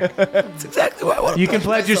the Crick. That's exactly what I want to You can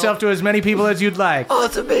pledge yourself to as many people as you'd like. Oh,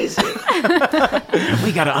 that's amazing.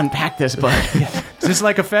 We gotta unpack this, bud. Is this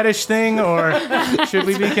like a fetish thing, or should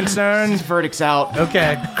we be concerned? Verdict's out.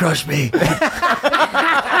 Okay. Crush me.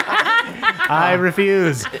 I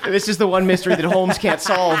refuse. This is the one mystery that Holmes can't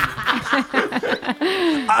solve.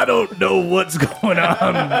 I don't know what's going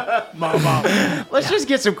on, Mama. Let's just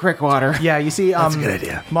get some Crick water. Yeah, you see That's a good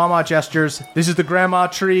idea. Mama gestures. This is the grandma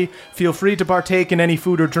tree. Feel free to partake in any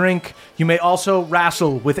food or drink. You may also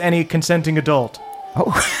wrestle with any consenting adult.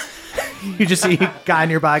 You just see a guy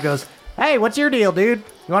nearby goes, "Hey, what's your deal, dude?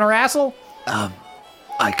 You want to wrestle?"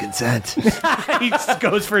 I consent. He just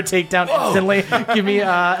goes for a takedown instantly. Give me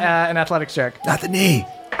an athletics check. Not the knee.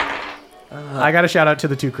 I got a shout out to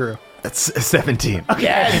the two crew. That's 17.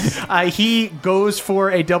 Yes. He goes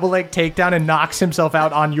for a double leg takedown and knocks himself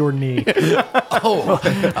out on your knee. Oh,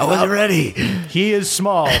 I wasn't ready. He is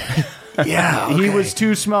small. Yeah, okay. He was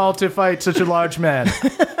too small to fight such a large man.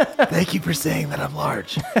 Thank you for saying that I'm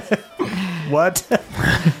large. What?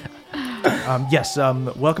 Yes,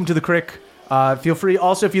 welcome to the Crick. Feel free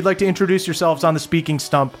also if you'd like to introduce yourselves on the speaking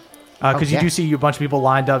stump, because you do see a bunch of people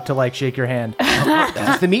lined up to like shake your hand.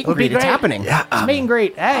 It's the meet and greet. It's happening. Yeah, It's meet and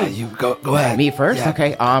greet. Hey, you go ahead. Me first? Yeah.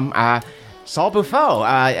 Okay. Saul Buffo,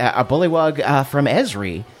 a bullywug from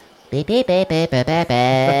Esri. Beep, beep, beep, beep, beep, beep,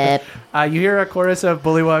 beep. you hear a chorus of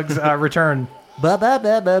bullywugs return. Ba, ba,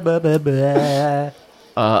 ba, ba, ba, ba, ba.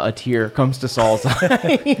 A tear comes to Saul's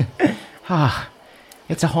eye.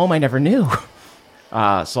 It's a home I never knew.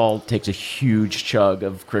 Saul takes a huge chug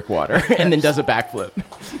of Crick water and then does a backflip.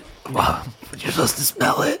 Wow, you're supposed to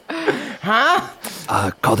smell it. Huh?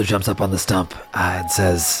 Calder jumps up on the stump and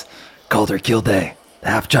says, Calder Kilde, the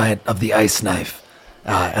half-giant of the ice knife.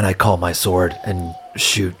 And I call my sword and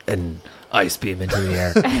shoot an ice beam into the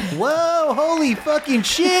air. Whoa, holy fucking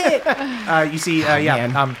shit! You see,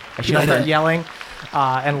 people start yelling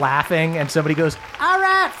and laughing, and somebody goes, "All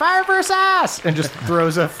right, fire versus ice!" and just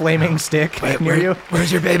throws a flaming stick near you.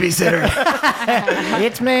 Where's your babysitter?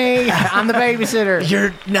 It's me. I'm the babysitter.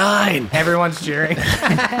 You're 9. Everyone's cheering.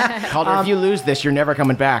 Calder, if you lose this, you're never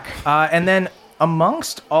coming back. And then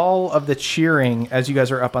amongst all of the cheering, as you guys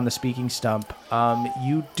are up on the speaking stump,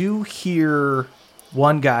 you do hear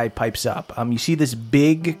one guy pipes up. You see this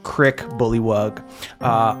big Crick bullywug,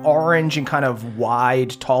 orange and kind of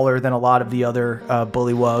wide, taller than a lot of the other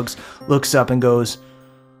bullywugs, looks up and goes,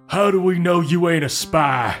 How do we know you ain't a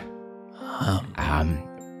spy?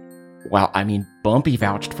 Well, I mean, Bumpy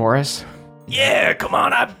vouched for us. Yeah, come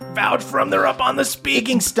on, I vouched for 'em. They're up on the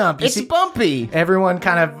speaking stump. You It's see, Bumpy. everyone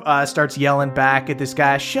kind of starts yelling back at this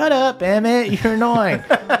guy, "Shut up, Emmett, you're annoying."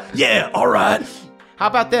 Yeah, all right. How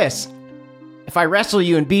about this? If I wrestle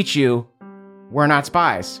you and beat you, we're not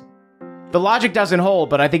spies. The logic doesn't hold,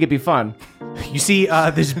 but I think it'd be fun. You see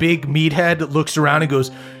this big meathead looks around and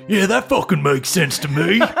goes, yeah, that fucking makes sense to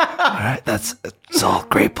me. All right, that's all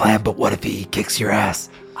great plan, but what if he kicks your ass?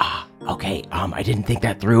 Okay, I didn't think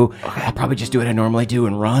that through. Okay. I'll probably just do what I normally do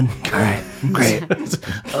and run. All right, great.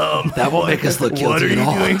 That won't make us look guilty at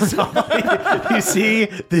all. You see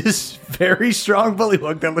this very strong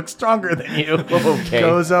bullywug that looks stronger than you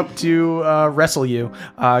goes up to wrestle you.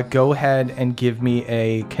 Go ahead and give me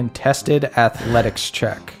a contested athletics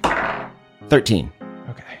check. 13.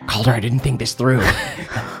 Okay. Calder, I didn't think this through.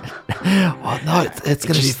 Well, no, it's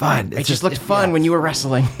going to be fine. It just looked fun when you were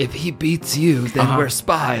wrestling. If he beats you, then we're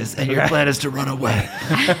spies, and your plan is to run away.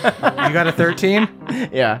 You got a 13?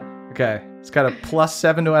 Yeah. Okay. It's got a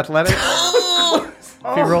 +7 to athletics.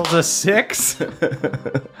 If he rolls a 6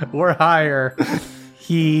 or higher,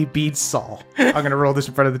 he beats Saul. I'm going to roll this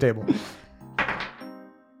in front of the table.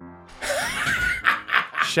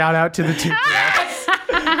 Shout out to the two players.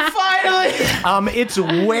 Finally! It's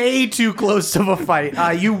way too close of a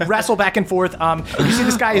fight. You wrestle back and forth. You see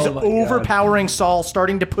this guy is overpowering Saul,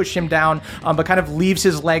 starting to push him down, but kind of leaves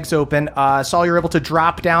his legs open. Saul, you're able to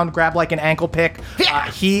drop down, grab like an ankle pick.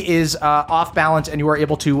 He is off balance, and you are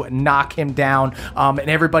able to knock him down. And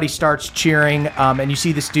everybody starts cheering. And you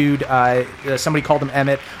see this dude, somebody called him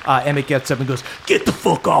Emmett. Emmett gets up and goes, "Get the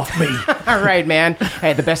fuck off me." All right, man.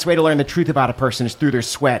 Hey, the best way to learn the truth about a person is through their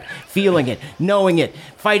sweat, feeling it, knowing it,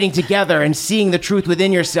 fighting together, and seeing the truth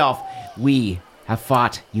within yourself. We have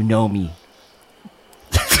fought. You know me.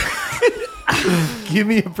 Give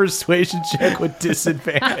me a persuasion check with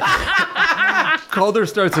disadvantage. Calder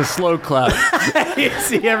starts a slow clap. You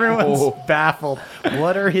see everyone's baffled.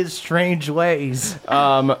 What are his strange ways?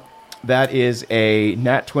 That is a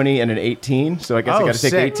nat 20 and an 18, so I guess I got to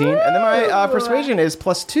take 18. And then my persuasion is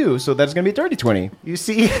 +2, so that's going to be dirty 20. You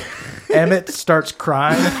see Emmett starts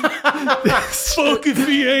crying. Fuck if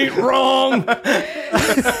he ain't wrong.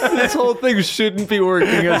 This whole thing shouldn't be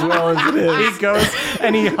working as well as it is. He goes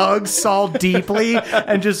and he hugs Saul deeply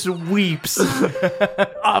and just weeps.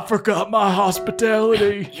 I forgot my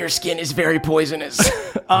hospitality. Your skin is very poisonous.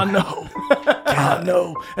 I know. I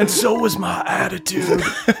know. And so was my attitude.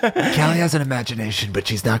 Callie has an imagination, but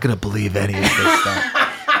she's not going to believe any of this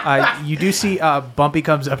stuff. You do see Bumpy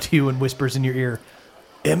comes up to you and whispers in your ear,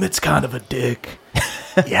 Emmett's kind of a dick.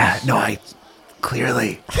 Yeah, no, I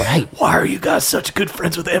clearly. Right. Why are you guys such good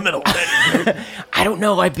friends with Emmett already? I don't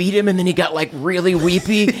know. I beat him, and then he got like really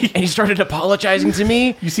weepy, and he started apologizing to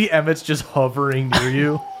me. You see Emmett's just hovering near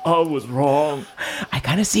you. I was wrong. I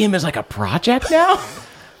kind of see him as like a project now.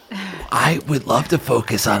 I would love to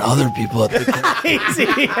focus on other people at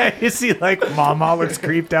the You see, like, Mama looks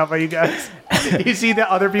creeped out by you guys. You see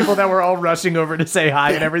the other people that were all rushing over to say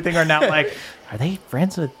hi and everything are now like, are they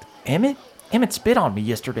friends with Emmett? Emmett spit on me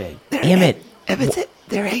yesterday. Emmett,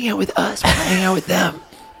 they're hanging out with us. We're not hanging out with them.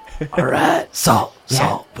 All right, Saul.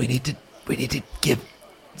 We need to give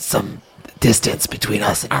some distance between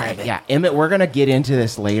us and Emmett. Yeah, Emmett, we're gonna get into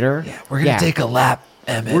this later. Yeah, we're gonna take a lap,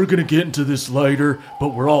 Emmett. We're going to get into this later,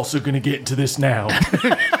 but we're also going to get into this now.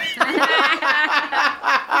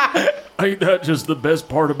 Ain't that just the best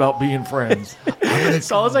part about being friends?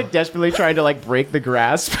 Saul is like desperately trying to like break the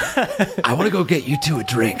grasp. I want to go get you two a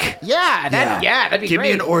drink. That'd be Give great.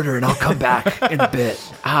 me an order and I'll come back in a bit.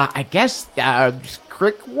 I guess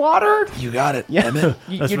Crick water. You got it, Yeah. Emmett.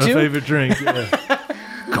 That's you my too? favorite drink. Yeah.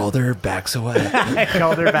 Calder backs away.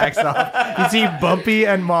 Calder backs off. You see Bumpy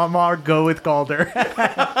and Mama go with Calder.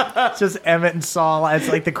 It's just Emmett and Saul as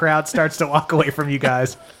like the crowd starts to walk away from you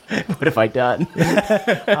guys. What have I done?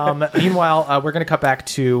 Meanwhile, we're going to cut back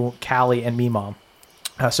to Callie and Mima.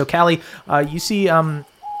 So Callie, you see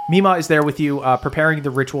Mima is there with you, preparing the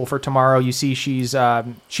ritual for tomorrow. You see she's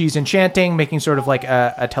enchanting, making sort of like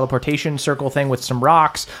a teleportation circle thing with some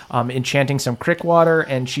rocks, enchanting some crick water,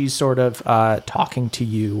 and she's sort of talking to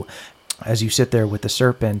you as you sit there with the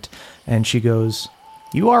serpent. And she goes,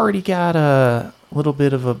 "You already got a little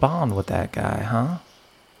bit of a bond with that guy, huh?"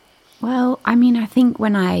 Well, I mean, I think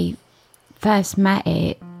when I first met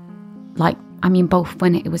it, both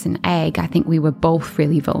when it was an egg, I think we were both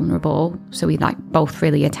really vulnerable. So we both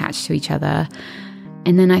really attached to each other.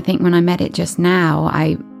 And then I think when I met it just now,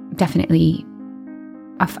 I definitely,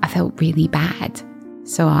 I felt really bad.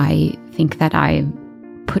 So I think that I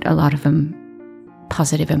put a lot of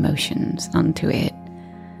positive emotions onto it.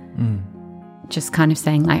 Just kind of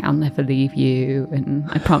saying I'll never leave you. And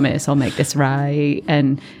I promise I'll make this right.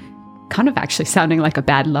 And kind of actually sounding like a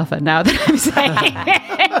bad lover now that I'm saying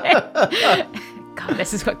it. God,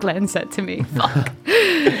 this is what Glenn said to me. Fuck.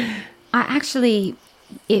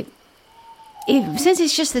 Since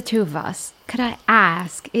it's just the two of us, could I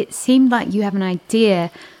ask, it seemed like you have an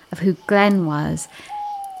idea of who Glenn was.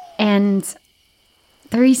 And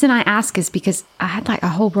the reason I ask is because I had a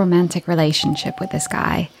whole romantic relationship with this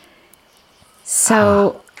guy.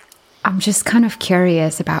 So I'm just kind of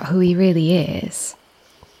curious about who he really is.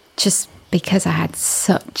 Just because I had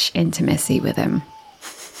such intimacy with him.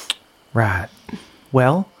 Right.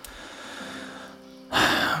 Well,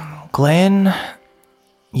 Glenn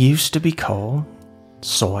used to be called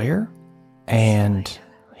Sawyer, and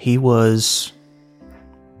he was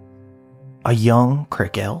a young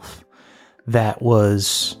Crick elf that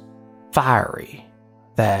was fiery,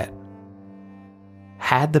 that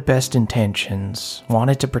had the best intentions,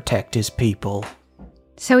 wanted to protect his people.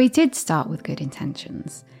 So he did start with good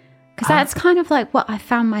intentions. Because that's kind of like what I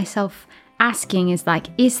found myself asking is like,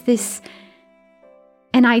 is this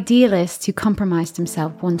an idealist who compromised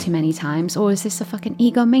himself one too many times? Or is this a fucking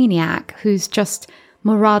egomaniac who's just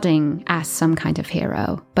marauding as some kind of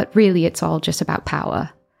hero? But really it's all just about power.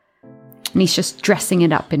 And he's just dressing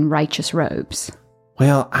it up in righteous robes.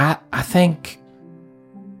 Well, I think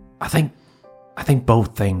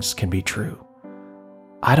both things can be true.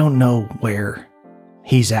 I don't know where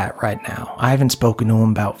he's at right now. I haven't spoken to him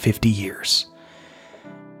about 50 years.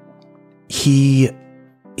 He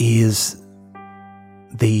is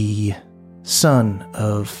the son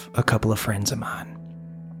of a couple of friends of mine.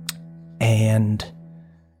 And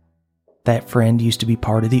that friend used to be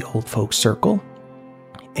part of the old folks circle.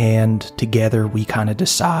 And together we kind of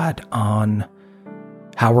decide on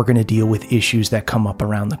how we're going to deal with issues that come up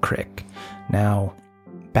around the Crick. Now,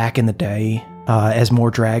 back in the day, as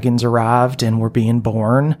more dragons arrived and were being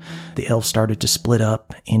born, the elves started to split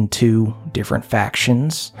up into different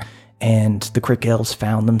factions, and the Crick elves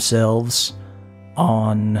found themselves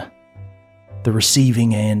on the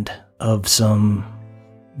receiving end of some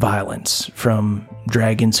violence from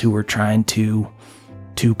dragons who were trying to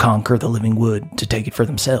conquer the living wood to take it for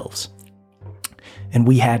themselves. And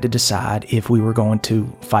we had to decide if we were going to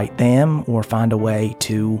fight them or find a way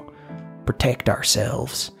to protect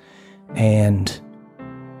ourselves. And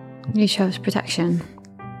You chose protection.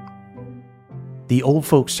 The old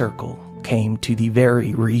folks circle came to the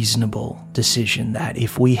very reasonable decision that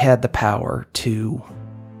if we had the power to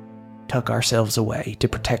tuck ourselves away to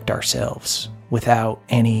protect ourselves without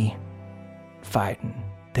any fighting,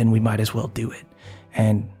 then we might as well do it.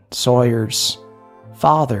 And Sawyer's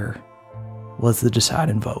father was the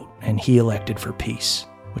deciding vote, and he elected for peace,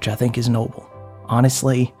 which I think is noble.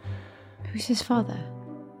 Honestly, Who's his father?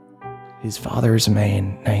 his father is a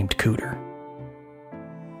man named Cooter.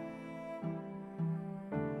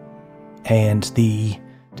 And the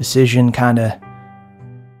decision kind of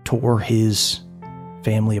tore his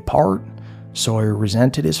family apart. Sawyer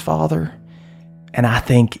resented his father. And I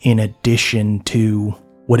think in addition to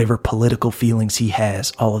whatever political feelings he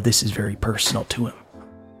has, all of this is very personal to him.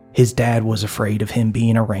 His dad was afraid of him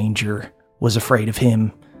being a ranger, was afraid of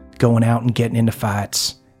him going out and getting into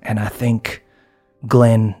fights. And I think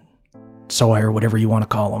Glenn Sawyer, whatever you want to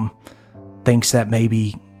call him, thinks that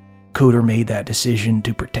maybe Cooter made that decision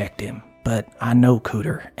to protect him. But I know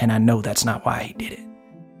Cooter, and I know that's not why he did it.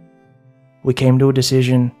 We came to a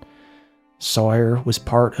decision. Sawyer was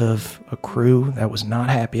part of a crew that was not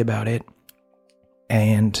happy about it,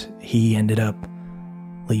 and he ended up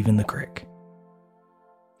leaving the Crick.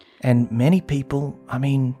 And many people, I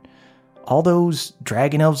mean, all those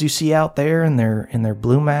dragon elves you see out there in their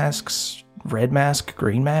blue masks, red mask,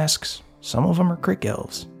 green masks, some of them are Crick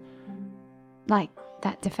elves. Like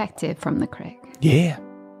that defective from the Crick. Yeah.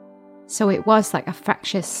 So it was like a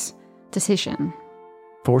fractious decision.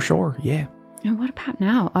 For sure, yeah. And what about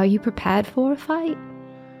now? Are you prepared for a fight?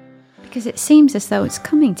 Because it seems as though it's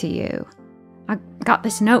coming to you. I got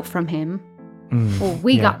this note from him. Or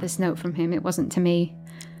we got this note from him. It wasn't to me.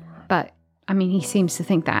 But, I mean, he seems to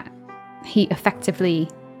think that he effectively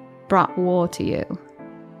brought war to you.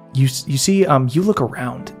 You see, you look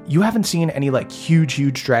around. You haven't seen any, like,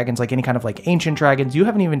 huge dragons, like any kind of, like, ancient dragons. You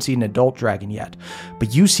haven't even seen an adult dragon yet.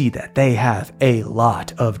 But you see that they have a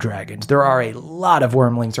lot of dragons. There are a lot of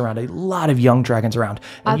wormlings around, a lot of young dragons around.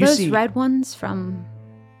 And are those red ones from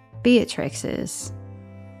Beatrix's?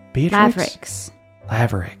 Beatrix? Laverix.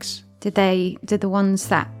 Laverix. Did the ones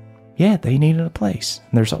that... Yeah, they needed a place.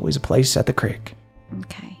 And there's always a place at the Crick.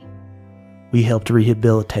 Okay. We helped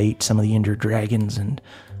rehabilitate some of the injured dragons, and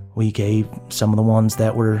we gave some of the ones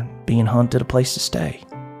that were being hunted a place to stay.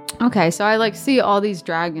 Okay, so I like see all these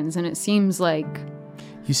dragons, and it seems like...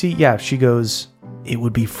 You see, yeah, she goes, it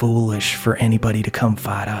would be foolish for anybody to come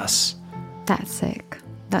fight us. That's sick.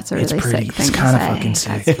 That's a really sick thing to say. It's kind of fucking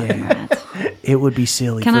sick. That's really rad. It would be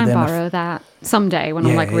silly Can for I them borrow that someday when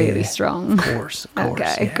I'm like really strong? Of course.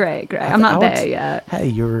 Okay, yeah. great. I'm not there yet. Hey,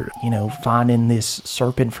 you're, finding this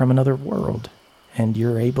serpent from another world, and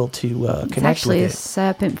you're able to connect with it. It's actually a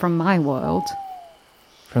serpent from my world.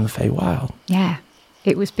 From the Feywild. Yeah.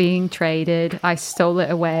 it was being traded. I stole it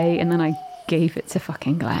away and then I gave it to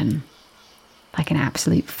fucking Glenn. Like an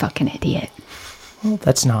absolute fucking idiot. Well,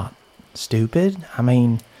 that's not stupid. I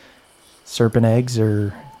mean, serpent eggs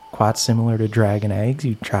are quite similar to dragon eggs.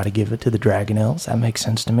 You try to give it to the dragonelles. That makes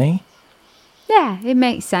sense to me. Yeah, it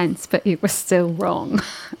makes sense, but it was still wrong.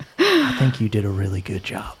 I think you did a really good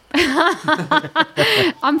job.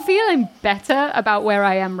 I'm feeling better about where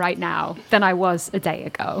I am right now than I was a day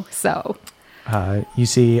ago, so... You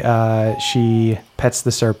see, she pets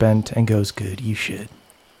the serpent and goes, good, you should.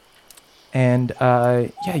 And,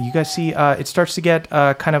 you guys see, it starts to get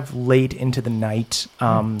kind of late into the night.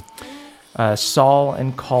 Saul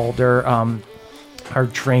and Calder are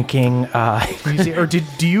drinking. You see, or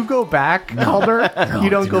do you go back, Calder? No, you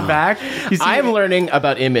don't go back? You see, I am learning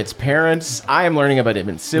about Emmett's parents. I am learning about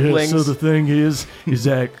Emmett's siblings. Yeah, so the thing is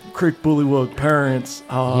that Crick Bullywug parents,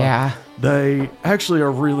 they actually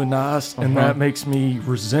are really nice, and that makes me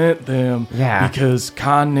resent them. Yeah. Because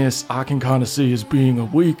kindness, I can kind of see as being a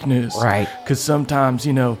weakness. Right. Because sometimes,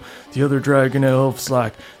 the other dragon elves,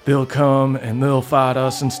 like, they'll come and they'll fight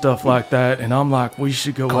us and stuff like that, and I'm like, we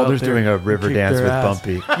should go Calder's out there doing a and river kick dance their with ass.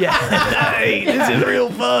 Bumpy. Yeah. Hey, this is real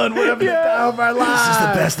fun. We're having the time of our lives. This is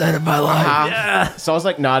the best night of my life. Yeah. Saul's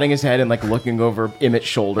like nodding his head and like looking over Emmett's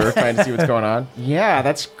shoulder, trying to see what's going on. Yeah,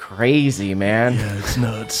 that's crazy, man. Yeah, it's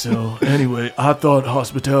nuts. So anyway, I thought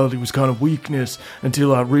hospitality was kind of weakness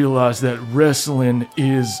until I realized that wrestling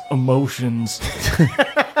is emotions.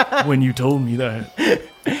 When you told me that.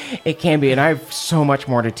 It can be, and I have so much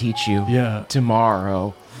more to teach you. Yeah.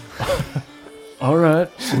 Tomorrow. All right,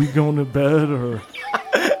 we going to bed or?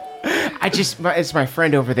 It's my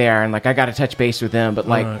friend over there, and like I got to touch base with him. But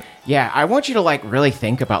like, Right. yeah, I want you to like really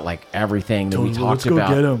think about like everything that we talked Let's about.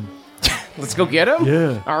 go get him. Let's go get him.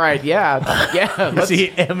 Yeah. All right. Yeah. Yeah. you let's-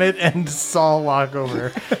 see Emmett and Saul walk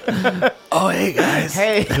over. Oh, hey, guys.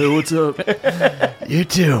 Hey. Hey, what's up? You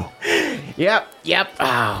too. Yep.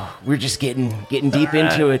 Oh, we're just getting deep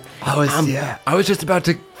into it. I was just about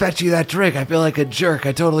to fetch you that drink. I feel like a jerk.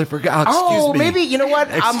 I totally forgot. Excuse me. Maybe you know what?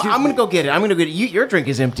 I'm Excuse gonna me. go get it. I'm gonna go get it. Your drink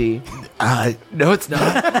is empty. No, it's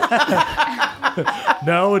not.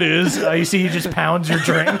 No, it is. You see, he just pounds your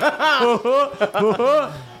drink.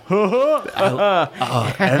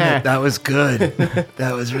 Emmett, that was good.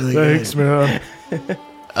 That was really Thanks, good. man.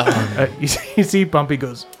 You see, Bumpy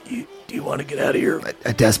goes, Do you want to get out of here?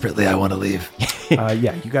 Desperately, I want to leave.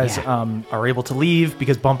 you guys are able to leave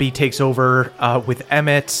because Bumpy takes over with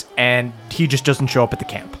Emmett, and he just doesn't show up at the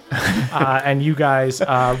camp. And you guys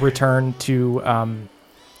return to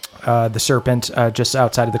the Serpent just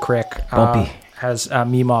outside of the Crick. Bumpy. As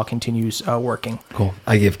Meemaw continues working. Cool.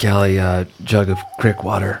 I give Callie a jug of Crick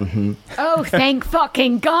water. Mm-hmm. Oh, thank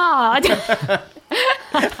fucking God.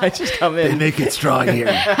 I just come They in. make it strong here.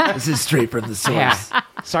 This is straight from the source. Yeah.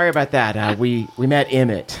 Sorry about that. We met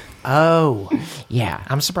Emmett. Oh, Yeah.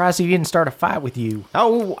 I'm surprised he didn't start a fight with you.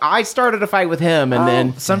 Oh, I started a fight with him, and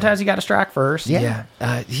then Sometimes you got to strike first. Yeah.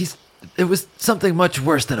 It was something much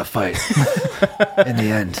worse than a fight. In the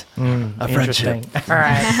end, a friendship. Interesting. All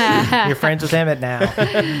right. You're friends with Emmett now.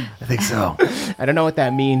 I think so. I don't know what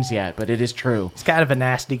that means yet, but it is true. He's kind of a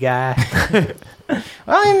nasty guy.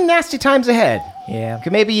 Well, in nasty times ahead. Yeah.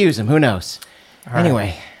 Could maybe use him. Who knows?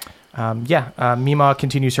 Anyway. Meemaw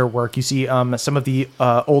continues her work. You see some of the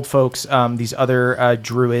old folks, these other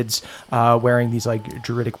druids wearing these like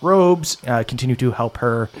druidic robes, continue to help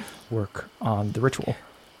her work on the ritual.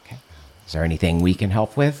 Is there anything we can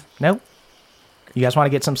help with? No? You guys want to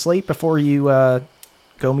get some sleep before you go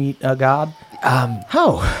meet God? I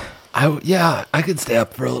could stay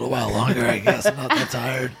up for a little while longer, I guess. I'm not that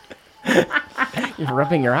tired. You're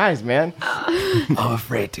rubbing your eyes, man. I'm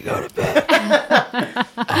afraid to go to bed.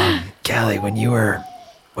 Callie, when you were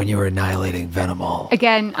annihilating Venomal,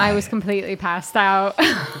 Again, I was completely passed out.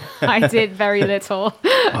 I did very little.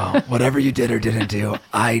 well, whatever you did or didn't do,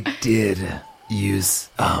 I did use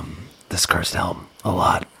this cursed helm a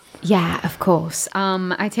lot. Yeah, of course.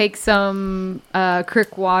 I take some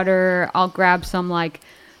Crick water. I'll grab some like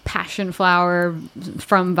passion flower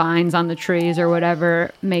from vines on the trees or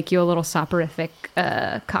whatever. Make you a little soporific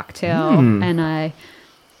cocktail, and I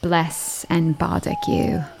bless and bardic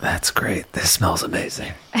you. That's great. This smells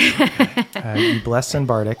amazing. You bless and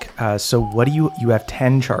bardic. So what do you have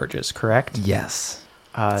 10 charges, correct? Yes.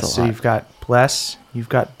 So you've got bless, you've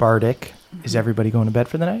got bardic. Is everybody going to bed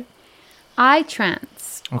for the night? I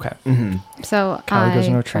trance. Okay. So Callie I goes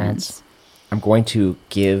into a trance. I'm going to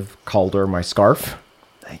give Calder my scarf.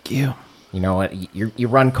 Thank you. You know what? You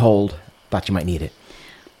run cold. Thought you might need it.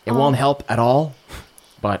 It won't help at all,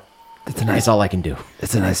 but It's a nice. it's all I can do.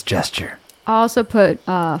 It's a nice gesture. I'll also put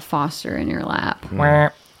Foster in your lap.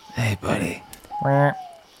 Hey, buddy.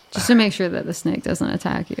 Just to make sure that the snake doesn't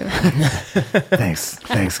attack you. Thanks,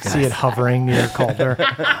 guys. See it hovering near Calder.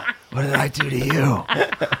 What did I do to you?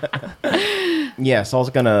 Yeah, Saul's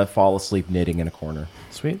gonna fall asleep knitting in a corner.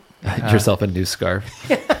 Sweet. Yourself a new scarf.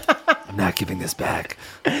 I'm not giving this back.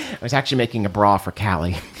 I was actually making a bra for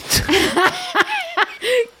Callie.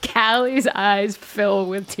 Callie's eyes fill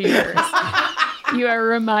with tears. You are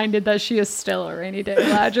reminded that she is still a rainy day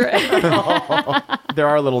ladra. There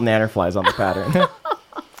are little nannerflies on the pattern.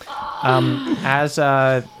 As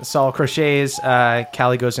Saul crochets,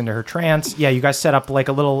 Callie goes into her trance. Yeah, you guys set up like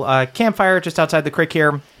a little campfire just outside the Crick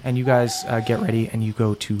here, and you guys get ready and you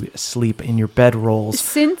go to sleep in your bedrolls.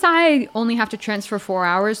 Since I only have to trance for 4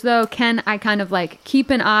 hours, though, can I kind of like keep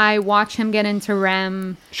an eye, watch him get into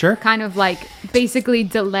REM? Sure. Kind of like basically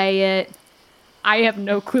delay it. I have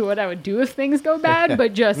no clue what I would do if things go bad,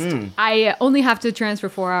 but just I only have to trance for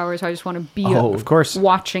 4 hours, so I just want to be of course.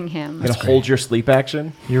 watching him. Gonna hold your sleep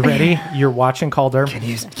action. You're ready. You're watching Calder. Can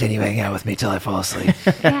you hang out with me till I fall asleep?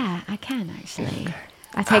 Yeah, I can actually.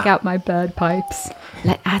 I take out my bird pipes.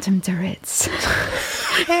 Let Adam Duritz.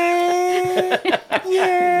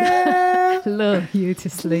 Love you to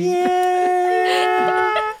sleep.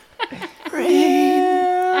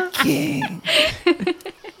 Rain King.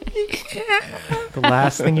 The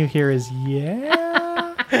last thing you hear is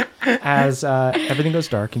yeah, as everything goes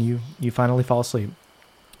dark and you finally fall asleep.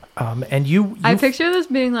 And you I picture this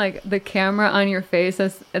being like the camera on your face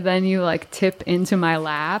and then you like tip into my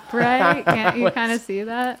lap, right? Can't you kind of see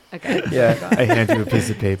that? Okay. Yeah. I hand you a piece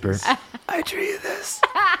of paper. I drew you this.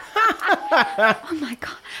 Oh my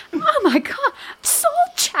god. Soul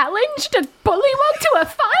challenged and bullywug to a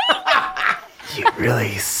fight? You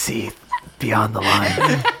really see beyond the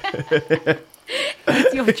line.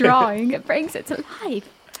 It's your drawing. It brings it to life.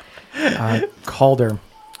 Calder,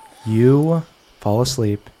 you fall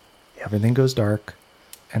asleep. Everything goes dark.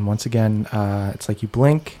 And once again, it's like you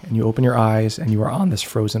blink and you open your eyes and you are on this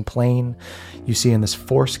frozen plain. You see in this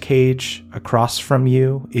force cage across from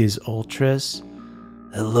you is Ultras.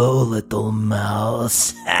 Hello, little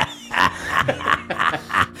mouse.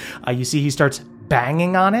 You see he starts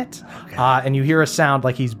banging on it, and you hear a sound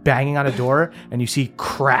like he's banging on a door, and you see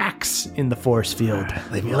cracks in the force field.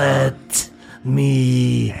 Leave me alone. Let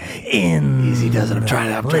me in. Easy does it. I'm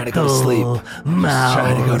trying to go to sleep. I'm just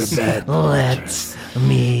trying to go to bed. Let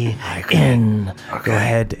me in. Go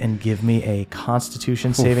ahead and give me a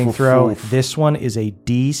Constitution saving throw. This one is a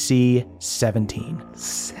DC 17.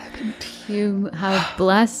 You have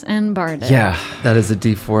Bless and Bardic. Yeah, that is a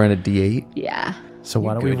D4 and a D8. Yeah. So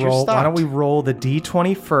why don't good, we you're roll? Why don't stopped. we roll the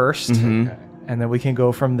D20 first, and then we can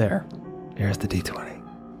go from there. Here's the D20.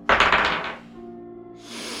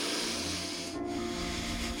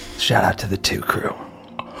 Shout out to the 2 crew.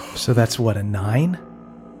 So that's what, a 9?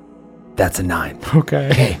 That's a 9.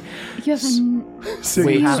 Okay. You have a... So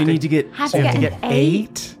Wait, you so you need to get... Have you to have to get get an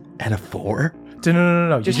 8. And a 4?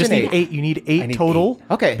 No. You Just just an need 8. 8. You need 8 need total.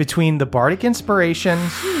 8. Okay. Between the Bardic Inspiration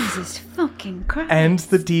Jesus fucking Christ. and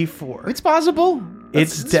the D4. It's possible.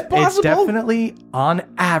 It's possible. definitely on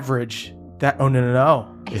average that. Oh no.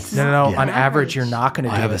 Yeah. On average, you're not going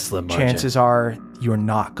to I do have it. a slim margin. Chances are you're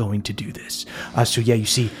not going to do this. So yeah, you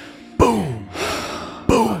see, boom,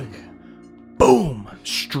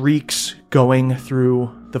 streaks going through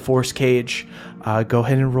the force cage. Go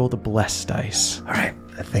ahead and roll the bless dice. All right.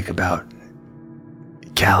 I think about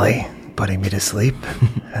Callie putting me to sleep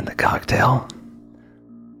and the cocktail.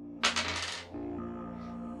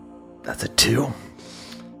 That's a 2.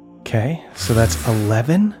 Okay, so that's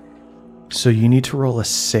 11. So you need to roll a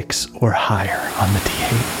 6 or higher on the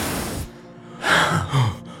D8.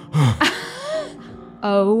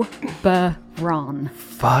 Oh, Baron.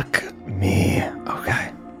 Fuck me.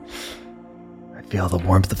 Okay. I feel the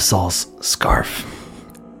warmth of Saul's scarf.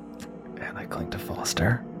 And I cling to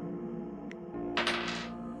Foster.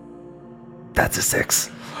 That's a 6.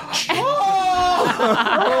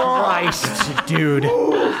 Christ, dude.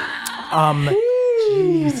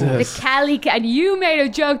 The Cali, and you made a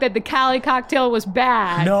joke that the Cali cocktail was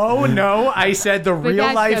bad. No, I said the real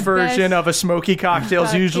that's life the version best of a smoky cocktail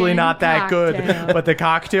is usually fucking not that good, cocktail. but the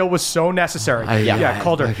cocktail was so necessary.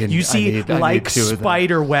 Calder, you see I like need 2 of them.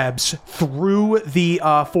 spider webs through the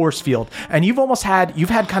force field, and you've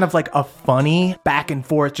had kind of like a funny back and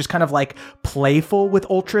forth, just kind of like playful with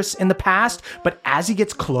Ultras in the past, but as he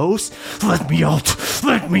gets close, let me out,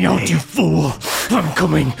 you fool! I'm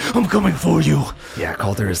coming for you. Yeah,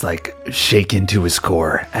 Calder is like shaken to his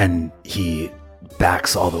core and he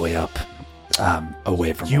backs all the way up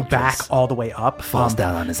away from You Ultras. back all the way up. Falls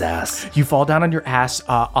down on his ass. You fall down on your ass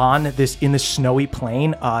in this snowy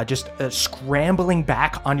plain, just scrambling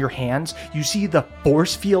back on your hands. You see the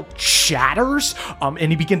force field shatters, and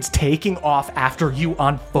he begins taking off after you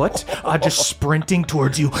on foot, just sprinting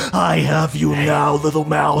towards you. I have you now, little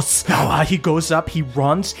mouse. He goes up, he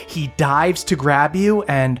runs, he dives to grab you,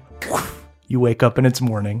 and you wake up and it's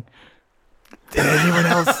morning. Did anyone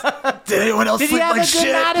else sleep like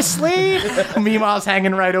shit? Night of sleep? Meemaw's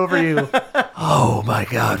hanging right over you. Oh my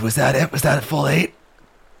god, was that it? Was that a full 8?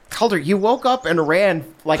 Calder, you woke up and ran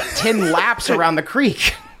like 10 laps around the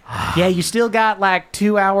creek. Yeah, you still got like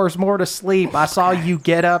 2 hours more to sleep. I saw you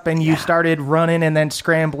get up and you started running and then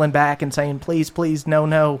scrambling back and saying, please, please,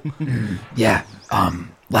 no. Yeah,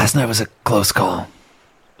 last night was a close call.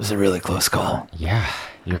 It was a really close call. Yeah,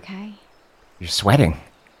 you're sweating.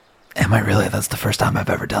 Am I really? That's the first time I've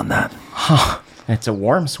ever done that. And it's a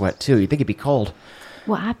warm sweat, too. You'd think it'd be cold.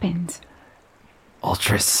 What happened?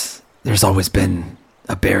 Ultras, there's always been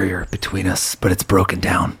a barrier between us, but it's broken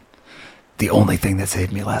down. The only thing that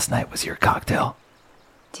saved me last night was your cocktail.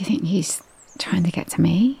 Do you think he's trying to get to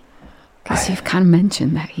me? Because you've kind of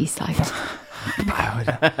mentioned that he's like...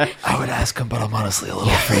 I would ask him, but I'm honestly a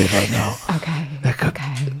little afraid right now. Okay.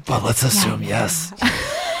 But let's assume yes.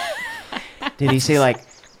 Did he say, like,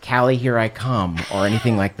 Callie, here I come, or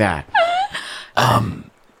anything like that?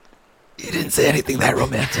 He didn't say anything that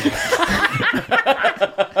romantic.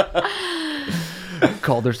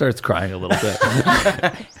 Calder starts crying a little bit.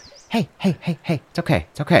 Hey, it's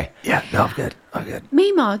okay. Yeah, no, I'm good.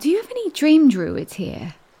 Meemaw, do you have any dream druids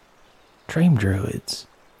here? Dream druids.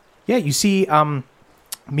 Yeah, you see,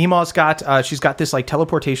 Meemaw's got, she's got this like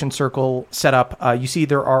teleportation circle set up. You see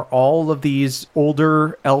there are all of these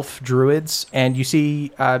older elf druids, and you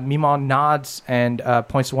see Meemaw nods and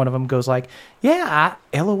points to one of them, goes like, yeah,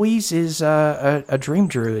 Eloise is a dream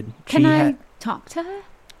druid. Can I talk to her?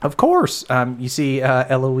 Of course. You see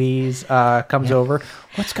Eloise comes over.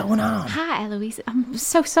 What's going on? Hi, Eloise. I'm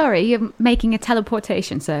so sorry you're making a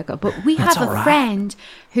teleportation circle, but we have a friend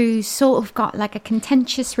who's sort of got like a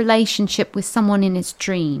contentious relationship with someone in his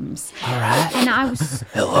dreams. All right. And I was...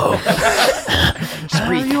 Hello. Just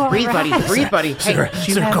breathe, buddy. Hey,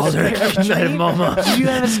 Sir Calder. Mama. Do you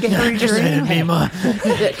have a scary dream? Mima.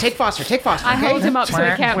 take Foster, I hold him up so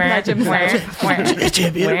he can't pledge himself.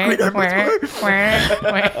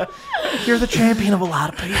 You're the champion of a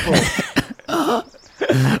lot of people.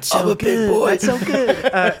 I'm a big boy. That's so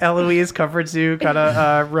good. Eloise comforts you, kind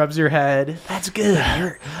of rubs your head. That's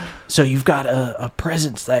good. So you've got a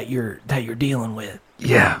presence that you're dealing with.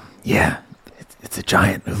 Yeah. It's a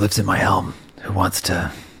giant who lives in my helm, who wants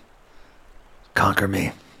to conquer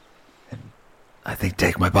me, and I think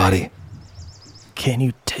take my body. Can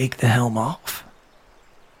you take the helm off?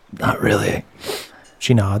 Not really.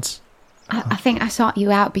 She nods. I think I sought you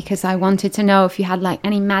out because I wanted to know if you had like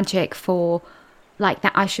any magic for like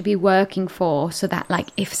that I should be working for, so that like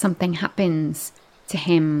if something happens to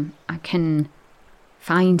him, I can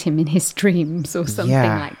find him in his dreams or something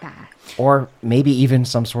like that. Or maybe even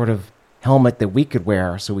some sort of helmet that we could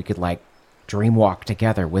wear so we could like dream walk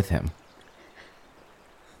together with him.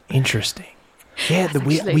 Interesting. Yeah,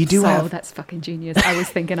 We do have... That's fucking genius. I was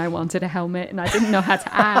thinking I wanted a helmet and I didn't know how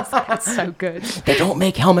to ask. That's so good. They don't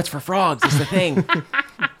make helmets for frogs, is the thing.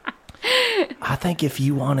 I think if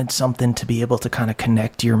you wanted something to be able to kind of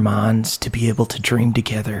connect your minds, to be able to dream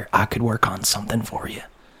together, I could work on something for you.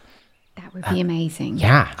 That would be amazing.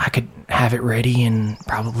 Yeah. I could have it ready in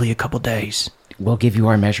probably a couple days. We'll give you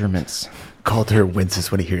our measurements. Calder winces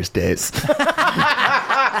when he hears days.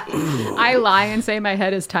 I lie and say my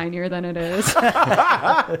head is tinier than it is.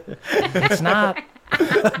 It's not.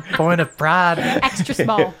 Point of pride. Extra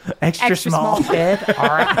small. Extra small head. All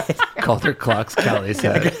right. Calder clocks Callie's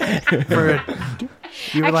head.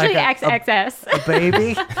 You were Actually, like XXS. a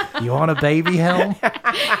baby? You want a baby helm?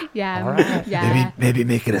 Yeah. All right. Yeah. Maybe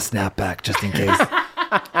make it a snapback just in case.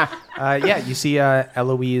 Yeah, you see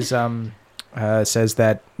Eloise says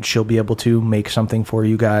that she'll be able to make something for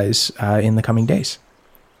you guys in the coming days.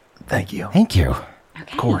 Thank you. Thank you.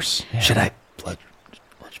 Okay. Of course. Yeah. Should I pledge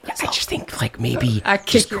myself? I just think like maybe I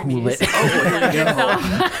just kick your cool knees. it.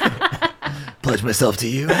 Pledge myself to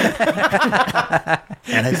you.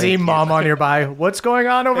 And You see Mom on your by. What's going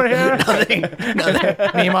on over here? Nothing.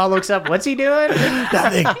 Meemaw looks up. What's he doing?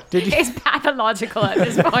 Nothing. It's pathological at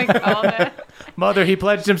this point, Calder. Mother, he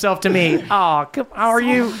pledged himself to me. Oh, how are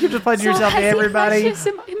you? You just pledged yourself to has he everybody. pledged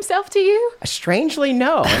himself to you? Strangely,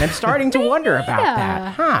 no. And I'm starting to wonder about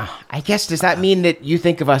that. Huh. I guess, does that mean that you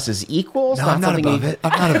think of us as equals? No, I'm not something above it.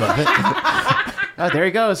 I'm not above it. Oh, there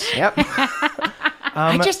he goes. Yep.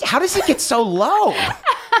 How does he get so low?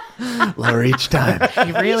 Lower each time.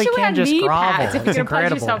 You really can just grovel. If It's you're gonna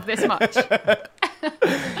punch incredible. yourself this much.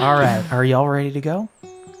 All right, are y'all ready to go?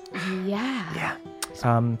 Yeah.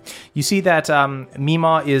 You see that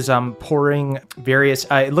Mima is pouring various...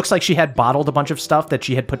 it looks like she had bottled a bunch of stuff that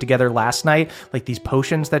she had put together last night, like these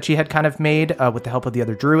potions that she had kind of made with the help of the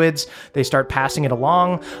other druids. They start passing it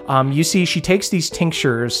along. You see she takes these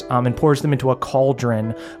tinctures and pours them into a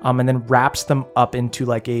cauldron and then wraps them up into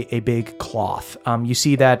like a big cloth. You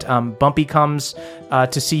see that Bumpy comes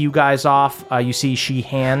to see you guys off. You see she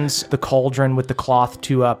hands the cauldron with the cloth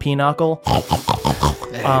to Pinochle.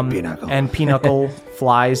 And Pinochle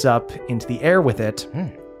flies up into the air with it.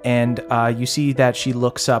 And you see that she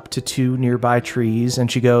looks up to two nearby trees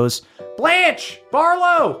and she goes, Blanche!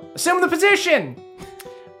 Barlow! Assume the position!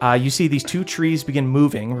 You see these two trees begin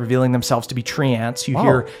moving, revealing themselves to be tree ants. You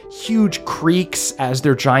hear huge creaks as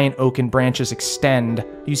their giant oaken branches extend.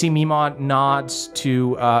 You see Mima nods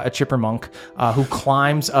to a chippermonk who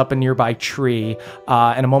climbs up a nearby tree.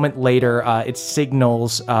 And a moment later, it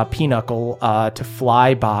signals Pinochle to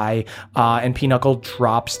fly by. And Pinochle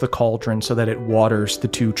drops the cauldron so that it waters the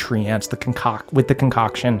two tree ants with the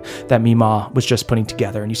concoction that Mima was just putting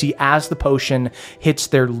together. And you see as the potion hits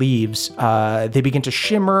their leaves, they begin to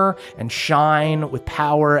shimmer and shine with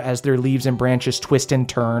power as their leaves and branches twist and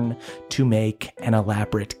turn to make an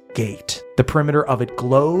elaborate gate. The perimeter of it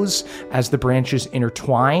glows as the branches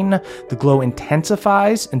intertwine. The glow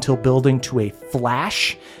intensifies until building to a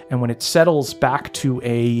flash, and when it settles back to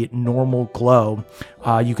a normal glow,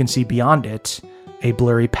 you can see beyond it a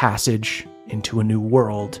blurry passage into a new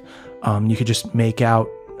world. You could just make out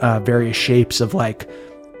various shapes of like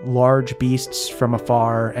large beasts from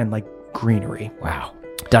afar and like greenery. Wow.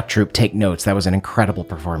 Duck Troop, take notes. That was an incredible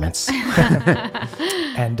performance.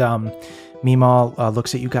 And Mima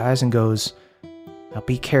looks at you guys and goes, now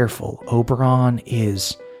be careful. Oberon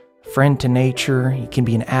is a friend to nature. He can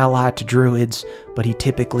be an ally to druids, but he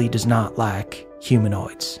typically does not like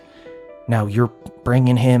humanoids. Now, you're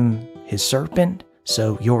bringing him his serpent,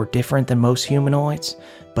 so you're different than most humanoids,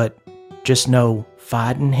 but just know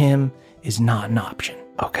fighting him is not an option.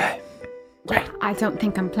 Okay. Right. I don't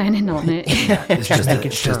think I'm planning on it. It's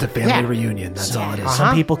just a family reunion. That's all it is.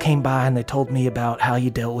 Some people came by and they told me about how you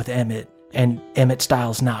dealt with Emmett, and Emmett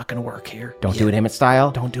style's not going to work here. Don't do it Emmett style?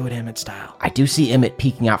 Don't do it Emmett style. I do see Emmett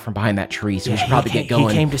peeking out from behind that tree, so we should probably get going.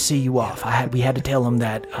 He came to see you off. We had to tell him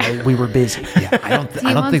that we were busy. Yeah, I don't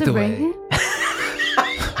think the way.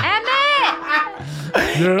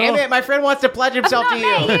 Emmett, my friend wants to pledge himself to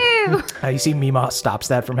you. You see Mima stops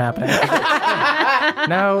that from happening.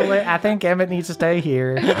 No, I think Emmett needs to stay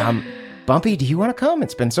here. Bumpy, do you want to come?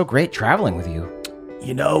 It's been so great traveling with you.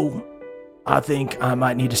 You know, I think I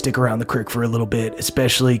might need to stick around the Crick for a little bit,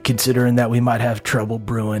 especially considering that we might have trouble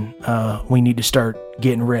brewing. We need to start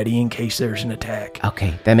getting ready in case there's an attack.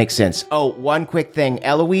 Okay, that makes sense. Oh, one quick thing.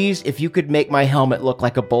 Eloise, if you could make my helmet look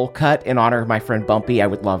like a bowl cut in honor of my friend Bumpy, I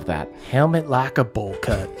would love that. Helmet like a bowl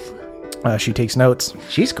cut. She takes notes.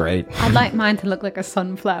 She's great. I'd like mine to look like a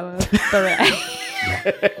sunflower beret.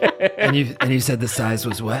 And you said the size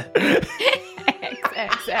was what?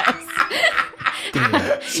 XXS.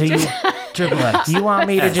 So you want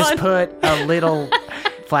me to just put a little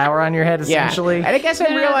flower on your head, essentially? Yeah. And I guess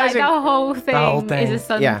I'm realizing... Like the whole thing is a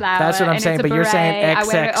sunflower. Yeah, that's what I'm saying, but you're saying XX I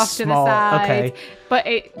wear it off to small. the side, Okay. But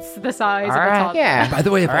it's the size All of right. the top. Yeah. By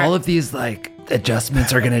the way, if all of these like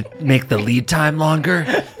adjustments are gonna make the lead time longer,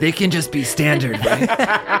 they can just be standard, right?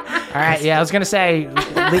 All right, yeah, I was going to say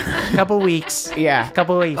a couple weeks. Yeah.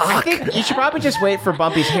 Couple weeks. I think you should probably just wait for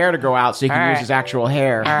Bumpy's hair to grow out so you can All use right. his actual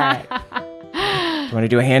hair. All right. You want to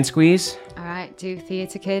do a hand squeeze? All right, do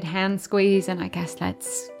Theatre Kid hand squeeze, and I guess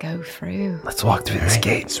let's go through. Let's walk through this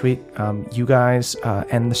gate. Sweet. You guys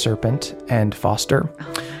and the serpent and Foster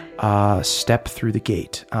step through the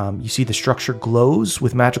gate. You see the structure glows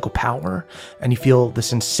with magical power, and you feel the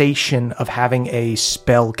sensation of having a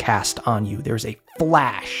spell cast on you. There's a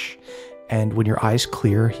flash, and when your eyes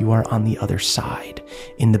clear, you are on the other side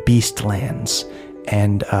in the Beastlands.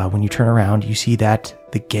 And when you turn around, you see that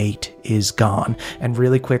the gate is gone. And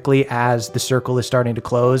really quickly, as the circle is starting to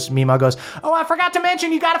close, Mima goes, "Oh, I forgot to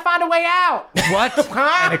mention, you got to find a way out." What?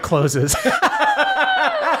 And it closes. Okay,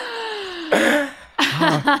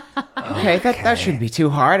 that shouldn't be too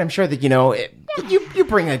hard. I'm sure that, you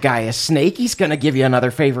bring a guy a snake, he's going to give you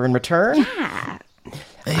another favor in return.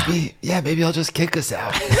 Maybe I'll just kick us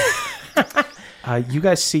out. You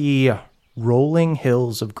guys see rolling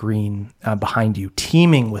hills of green behind you,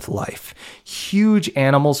 teeming with life. Huge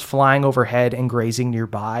animals flying overhead and grazing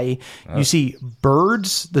nearby. You see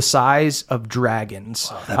birds the size of dragons.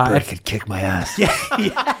 Oh, that bird could kick my ass.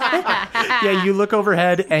 Yeah, you look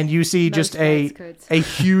overhead and you see just a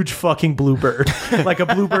huge fucking bluebird. Like a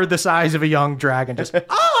bluebird the size of a young dragon. Just,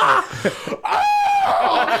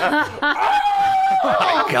 Oh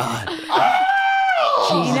my God.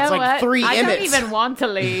 You know it's like what? 3 I don't Emmets. even want to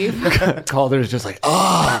leave. Calder's just like,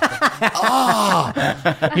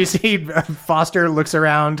 you see Foster looks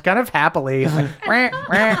around kind of happily. Like, "Wah,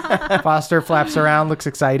 wah." Foster flaps around, looks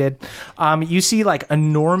excited. You see like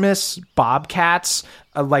enormous bobcats.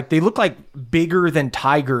 Like they look like bigger than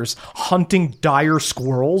tigers hunting dire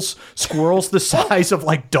squirrels the size of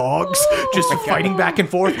like dogs, just fighting back and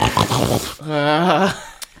forth.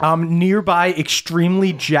 Nearby,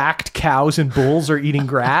 extremely jacked cows and bulls are eating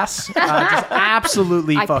grass. Just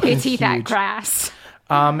absolutely I fucking pity huge. that grass.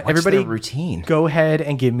 Everybody, their routine? go ahead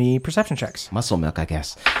and give me perception checks. Muscle milk, I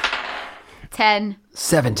guess. 10.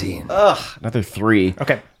 17. Another 3.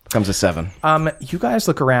 Okay. Becomes a 7. You guys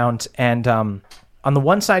look around, and on the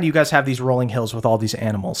one side, you guys have these rolling hills with all these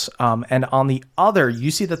animals. And on the other, you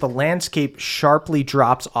see that the landscape sharply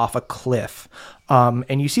drops off a cliff.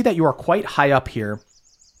 And you see that you are quite high up here.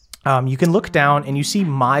 You can look down and you see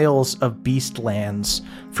miles of beast lands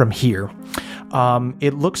from here.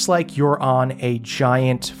 It looks like you're on a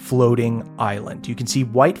giant floating island. You can see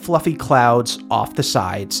white fluffy clouds off the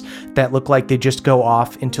sides that look like they just go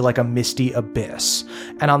off into like a misty abyss.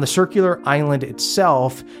 And on the circular island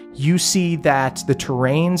itself, you see that the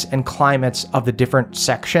terrains and climates of the different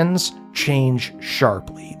sections change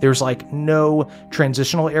sharply. There's like no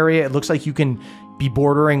transitional area. It looks like you can be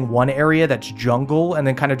bordering one area that's jungle and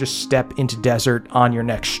then kind of just step into desert on your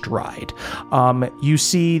next stride. You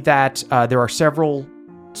see that there are several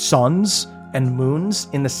suns and moons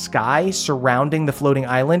in the sky surrounding the floating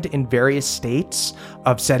island in various states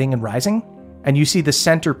of setting and rising. And you see the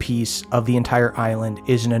centerpiece of the entire island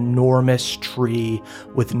is an enormous tree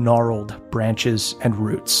with gnarled branches and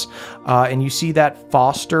roots. And you see that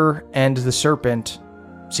Foster and the serpent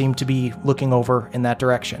seem to be looking over in that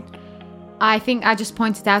direction. I think I just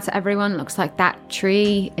pointed out to everyone, looks like that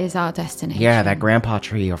tree is our destination. Yeah, that grandpa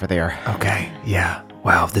tree over there. Okay, yeah.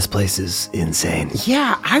 Wow, this place is insane.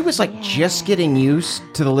 Yeah, I was like just getting used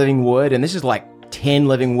to the living wood, and this is like 10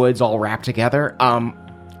 living woods all wrapped together.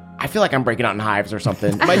 I feel like I'm breaking out in hives or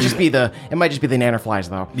something. It might just be the nannerflies,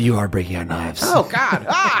 though. You are breaking out knives. Oh God!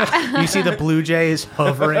 You see the blue jays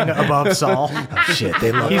hovering above Saul. Oh, shit,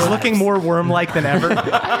 they love He's knives. looking more worm-like than ever.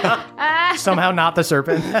 Somehow not the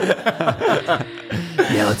serpent. Yeah,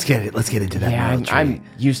 let's get into that. Yeah, gnarled tree. I'm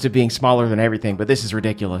used to being smaller than everything, but this is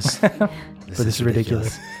ridiculous. This is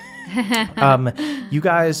ridiculous. You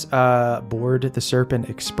guys board the Serpent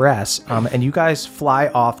Express, and you guys fly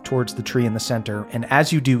off towards the tree in the center. And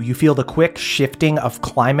as you do, you feel the quick shifting of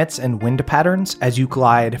climates and wind patterns as you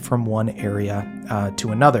glide from one area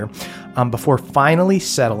to another, before finally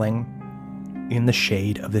settling in the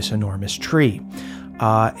shade of this enormous tree.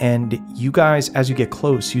 And you guys, as you get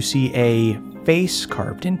close, you see a face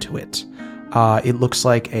carved into it. It looks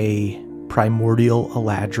like a primordial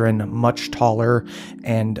Eladrin, much taller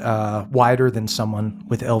and wider than someone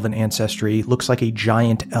with elven ancestry. Looks like a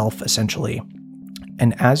giant elf, essentially.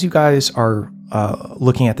 And as you guys are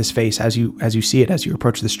looking at this face, as you see it, as you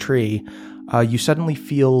approach this tree, you suddenly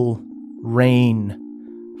feel rain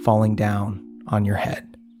falling down on your head.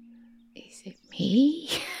 Is it me?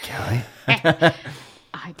 Kelly?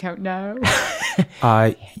 I don't know.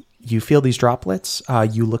 You feel these droplets.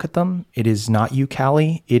 You look at them. It is not you,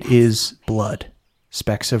 Callie. It is blood.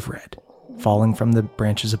 Specks of red falling from the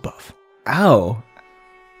branches above. Oh.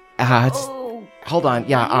 Hold on.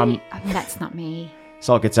 Yeah, That's not me.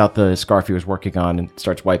 Saul gets out the scarf he was working on and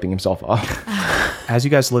starts wiping himself off. As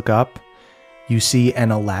you guys look up, you see an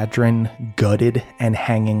Eladrin gutted and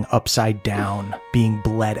hanging upside down, being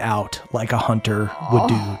bled out like a hunter would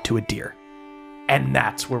do to a deer. And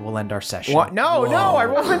that's where we'll end our session. What? No, I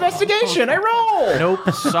rolled for investigation. I roll.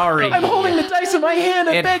 Nope, sorry. I'm holding the dice in my hand.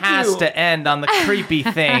 I It beg has you. to end on the creepy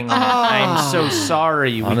thing. I'm so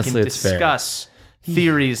sorry. Honestly, we can it's fair. discuss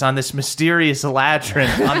theories on this mysterious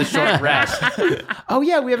Eladrin on the short rest. Oh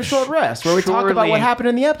yeah, we have a short rest where we talk about what happened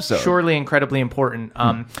in the episode. Surely incredibly important.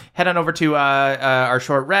 Head on over to our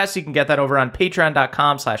short rest. You can get that over on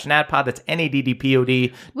patreon.com/nadpod. That's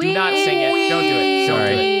NADDPOD. Do not sing it. Don't do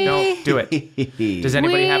it. Don't do it. Does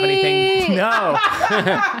anybody have anything? No.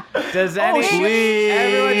 Does any?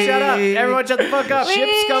 Everyone shut up. Everyone shut the fuck up.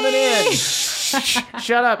 Ship's coming in.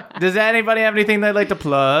 Shut up. Does anybody have anything they'd like to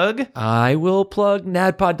plug? I will plug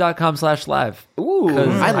nadpod.com/live. Ooh,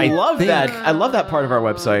 I love that. I love that part of our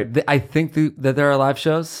website. I think that there are live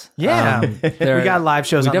shows. Yeah. We got live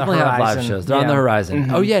shows on the horizon. We definitely have live shows. They're on the horizon.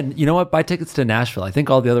 Mm-hmm. Oh, yeah. You know what? Buy tickets to Nashville. I think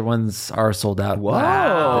all the other ones are sold out.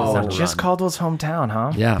 Wow. Just Caldwell's hometown,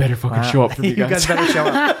 huh? Yeah. Better fucking show up for me, You guys better show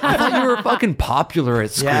up. I thought you were fucking popular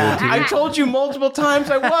at school, Yeah. dude. I told you multiple times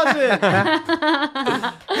I wasn't.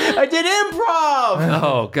 I did improv.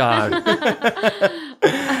 Oh, God.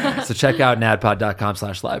 So check out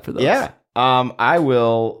nadpod.com/live for those. Yeah. I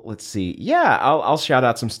will. Let's see. Yeah, I'll shout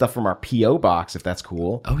out some stuff from our PO box if that's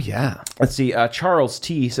cool. Oh, yeah. Let's see. Charles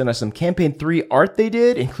T sent us some Campaign 3 art they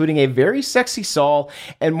did, including a very sexy Saul,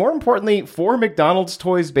 and more importantly, 4 McDonald's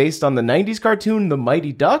toys based on the 90s cartoon The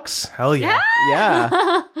Mighty Ducks. Hell yeah.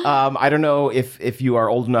 Yeah. I don't know if you are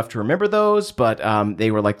old enough to remember those, but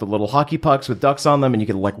they were like the little hockey pucks with ducks on them, and you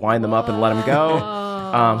could like wind them up and let them go.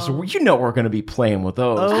 So we're going to be playing with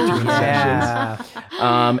those between sessions.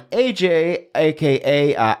 AJ,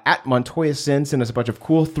 aka at Montoya Sin, sent us a bunch of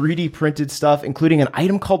cool 3D printed stuff, including an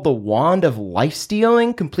item called the Wand of Life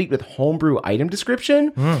Stealing, complete with homebrew item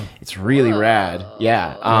description. It's really rad.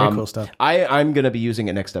 Yeah. Very cool stuff. I'm going to be using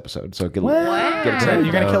it next episode, so get excited.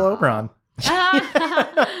 You're going to kill Oberon.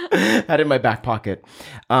 Had it in my back pocket.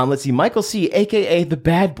 Let's see. Michael C, aka the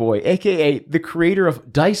Bad Boy, aka the creator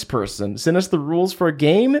of Dice Person, sent us the rules for a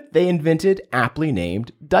game they invented, aptly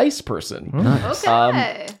named Dice Person. Nice.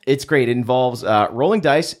 Okay. It's great. It involves rolling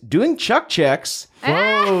dice, doing chuck checks.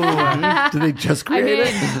 Whoa. Did they just create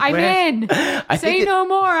it? I'm in. Say no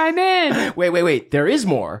more. I'm in. Wait. There is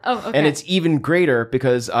more. Oh, okay. And it's even greater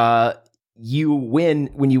because you win.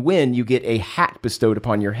 When you win, you get a hat bestowed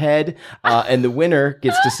upon your head, and the winner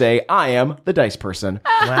gets to say, "I am the dice person."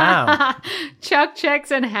 Wow. Chuck checks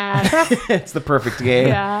and hats. It's the perfect game.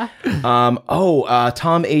 Yeah.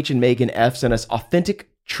 Tom H and Megan F sent us authentic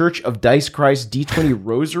Church of Dice Christ D20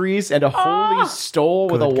 rosaries and a holy stole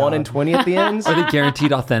with a 1 and 20 at the ends. Are they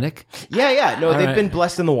guaranteed authentic? Yeah. No, they've been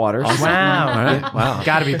blessed in the waters. Wow. All right. Wow.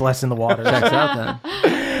 Got to be blessed in the water. Checks out then.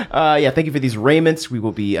 Thank you for these raiments. We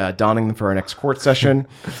will be donning them for our next court session.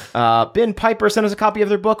 Ben Piper sent us a copy of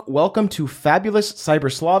their book, Welcome to Fabulous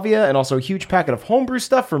Cyberslavia, and also a huge packet of homebrew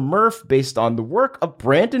stuff from Murph based on the work of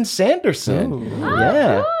Brandon Sanderson. Ooh.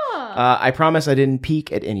 Yeah. I promise I didn't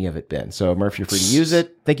peek at any of it, Ben. So, Murph, you're free to use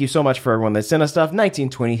it. Thank you so much for everyone that sent us stuff.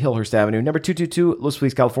 1920 Hillhurst Avenue, number 222, Los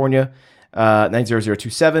Feliz, California.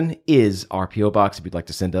 90027 is our P.O. Box if you'd like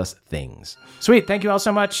to send us things. Sweet. Thank you all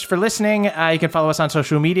so much for listening. You can follow us on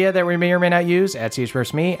social media that we may or may not use, at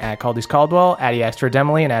CHVerseMe, at Caldy's Caldwell, at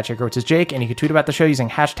EXtraDemily, and at Jake Jake. And you can tweet about the show using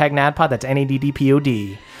hashtag NADPOD. That's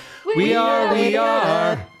NADDPOD. We are the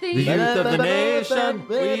youth of the nation.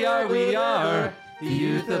 We are the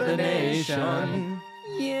youth of the nation.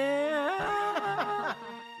 Yeah.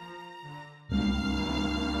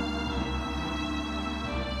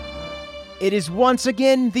 It is once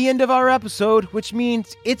again the end of our episode, which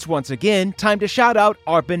means it's once again time to shout out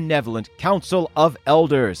our benevolent Council of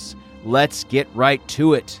Elders. Let's get right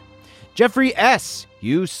to it. Jeffrey S.,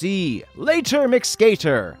 UC, Later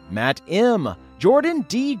McSkater, Matt M., Jordan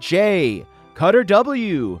DJ, Cutter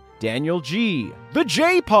W., Daniel G., The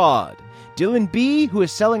J-Pod, Dylan B., who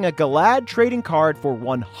is selling a Galad trading card for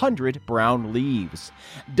 100 brown leaves.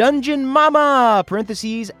 Dungeon Mama,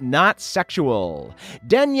 parentheses, not sexual.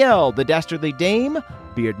 Danielle, the Dastardly Dame,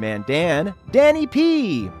 Beardman Dan, Danny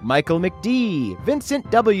P., Michael McD., Vincent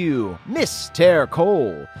W., Miss Tare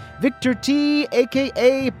Cole, Victor T.,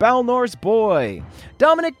 a.k.a. Balnor's Boy,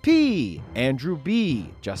 Dominic P., Andrew B.,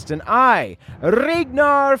 Justin I.,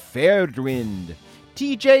 Ragnar Fairdwind,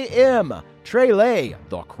 TJ M., Trele,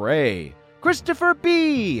 The Cray, Christopher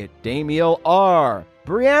B., Damiel R.,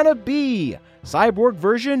 Brianna B., cyborg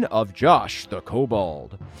version of Josh the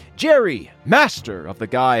Kobold, Jerry, master of the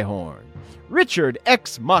Guy Horn, Richard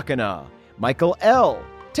X Machina, Michael L.,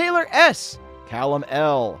 Taylor S., Callum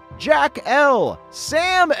L., Jack L.,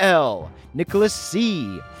 Sam L., Nicholas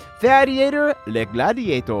C., Thadiator Le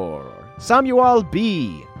Gladiator, Samuel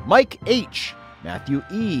B., Mike H., Matthew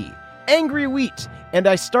E., Angry Wheat, and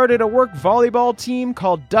I started a work volleyball team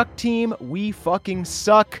called Duck Team. We fucking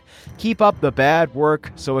suck. Keep up the bad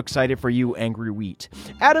work. So excited for you, Angry Wheat.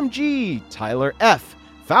 Adam G., Tyler F.,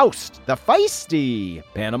 Faust the Feisty,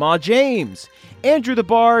 Panama James, Andrew the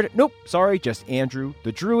Bard, nope, sorry, just Andrew,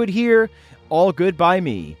 the Druid here, all good by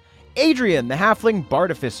me. Adrian the Halfling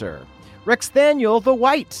Bartificer, Rexthaniel the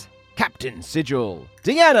White, Captain Sigil,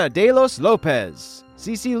 Diana de los Lopez,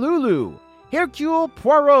 Cece Lulu, Hercule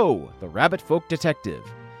Poirot, the Rabbit Folk Detective,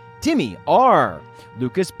 Timmy R.,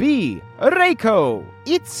 Lucas B., Reiko,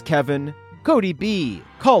 It's Kevin, Cody B,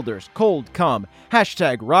 Calder's Cold Cum,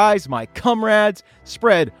 hashtag Rise My Comrades,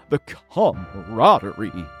 spread the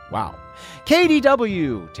camaraderie. Wow.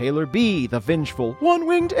 KDW, Taylor B, the vengeful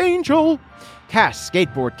one-winged angel. Cass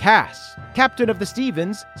Skateboard Cass, Captain of the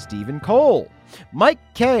Stevens, Stephen Cole. Mike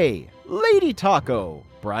K, Lady Taco,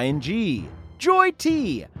 Brian G, Joy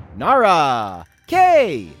T, Nara,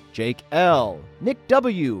 K, Jake L, Nick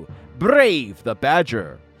W, Brave the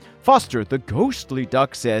Badger. Foster the Ghostly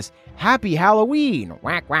Duck says, Happy Halloween,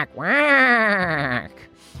 whack, whack, whack.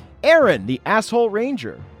 Aaron the Asshole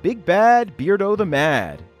Ranger, Big Bad Beardo the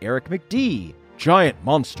Mad, Eric McD, Giant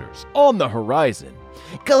Monsters on the Horizon.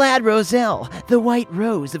 Galad Roselle, the White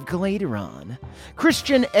Rose of Galateron.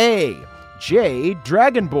 Christian A, J.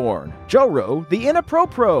 Dragonborn, Joro the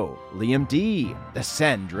Inapropro, Liam D, the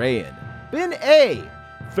Sandrayan, Ben A,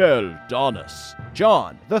 Feldonis,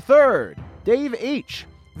 John the Third, Dave H,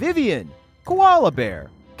 Vivian, Koala Bear,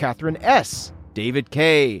 Catherine S, David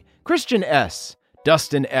K, Christian S,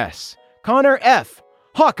 Dustin S, Connor F,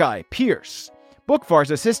 Hawkeye Pierce, Bookvar's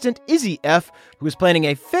assistant Izzy F, who is planning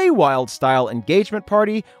a Feywild-style engagement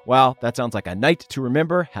party. Wow, that sounds like a night to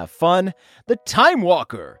remember. Have fun. The Time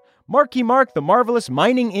Walker, Marky Mark the Marvelous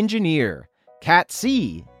Mining Engineer, Cat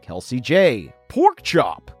C, Kelsey J, Pork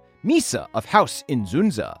Chop, Misa of House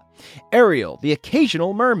Inzunza, Ariel the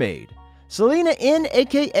Occasional Mermaid, Selena N,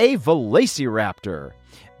 a.k.a. Velociraptor,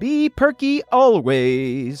 B. Perky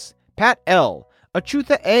Always, Pat L,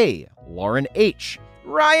 Achutha A, Lauren H,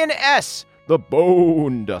 Ryan S, the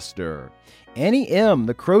Bone Duster, Annie M,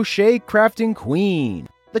 the Crochet Crafting Queen,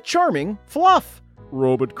 the Charming Fluff,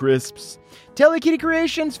 Robot Crisps, Telekitty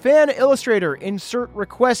Creations fan illustrator, insert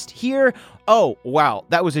request here. Oh, wow,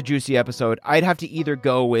 that was a juicy episode. I'd have to either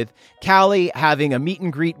go with Callie having a meet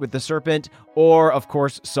and greet with the serpent, or, of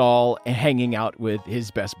course, Saul hanging out with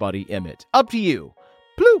his best buddy, Emmett. Up to you.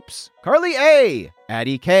 Ploops, Carly A,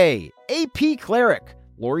 Addie K, AP Cleric,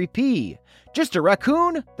 Lori P, Just a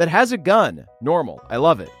Raccoon That Has a Gun, normal, I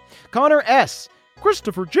love it, Connor S,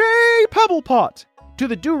 Christopher J, Pebblepot, To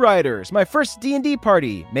the Do Riders, my first D&D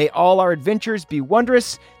party, may all our adventures be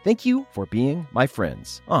wondrous, thank you for being my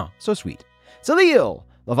friends. Ah, so sweet. Salil,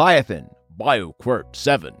 Leviathan, BioQuert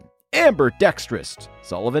 7, Amber Dextrist,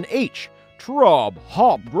 Sullivan H, Trob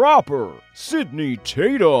Hopdropper, Sydney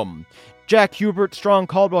Tatum, Jack Hubert, Strong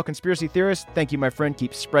Caldwell Conspiracy Theorist, thank you my friend,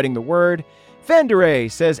 keep spreading the word. Fanderay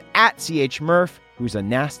says at CH Murph, who's a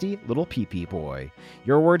nasty little pee-pee boy.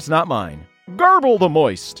 Your words, not mine. Garble the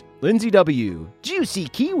Moist, Lindsay W, Juicy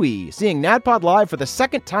Kiwi, seeing NADPOD live for the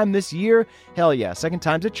second time this year. Hell yeah, second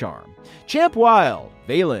time's a charm. Champ Wild,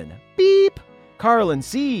 Valen, Beep, Carlin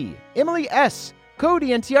C, Emily S,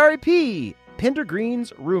 Cody and Tiari P, Pinder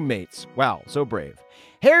Green's roommates. Wow, so brave.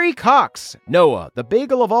 Harry Cox, Noah, the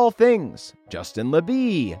bagel of all things, Justin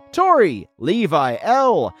LeBee, Tori, Levi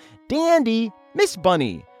L, Dandy, Miss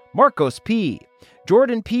Bunny, Marcos P,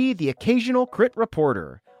 Jordan P, the occasional crit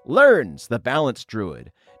reporter, Learns, the balanced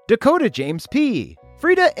druid, Dakota James P,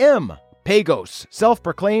 Frida M, Pagos,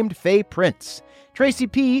 self-proclaimed Fey Prince, Tracy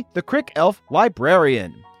P, the Crick Elf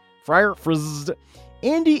librarian, Friar Frizz,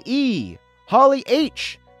 Andy E, Holly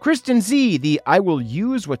H, Kristen Z, the I will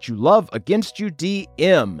use what you love against you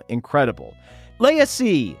DM, incredible. Leia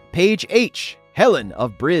C, Paige H, Helen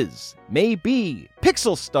of Briz, May B,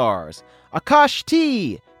 Pixel Stars, Akash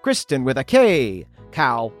T, Kristen with a K,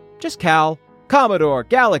 Cal, just Cal, Commodore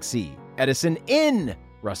Galaxy, Edison N,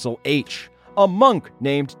 Russell H, a monk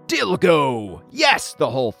named Dilgo, yes, the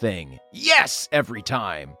whole thing, yes, every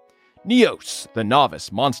time. Neos, the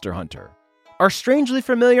novice monster hunter. Our strangely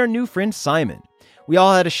familiar new friend Simon. We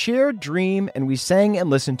all had a shared dream, and we sang and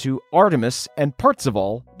listened to Artemis and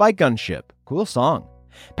Parzival by Gunship. Cool song.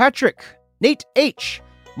 Patrick, Nate H,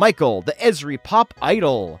 Michael, the Esri Pop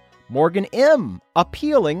Idol, Morgan M,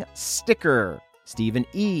 Appealing Sticker, Stephen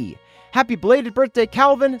E, happy belated birthday,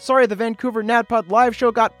 Calvin. Sorry the Vancouver NADPOD live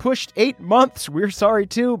show got pushed 8 months. We're sorry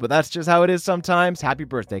too, but that's just how it is sometimes. Happy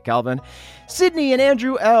birthday, Calvin. Sydney and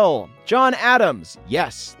Andrew L, John Adams,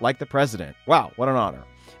 yes, like the president. Wow, what an honor.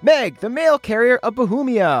 Meg, the mail carrier of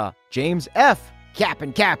Bohemia, James F, Cap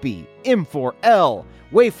and Cappy, M4L,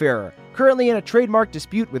 Wayfarer, currently in a trademark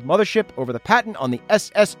dispute with Mothership over the patent on the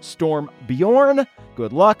SS Storm Bjorn.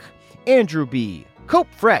 Good luck. Andrew B,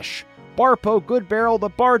 Cope Fresh, Barpo Goodbarrel, the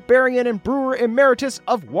Barbarian and Brewer Emeritus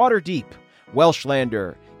of Waterdeep,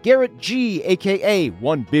 Welshlander, Garrett G, a.k.a.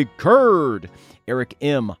 One Big Curd, Eric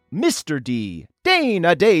M, Mr. D,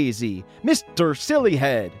 Dana Daisy, Mr.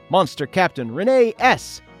 Sillyhead, Monster Captain Renee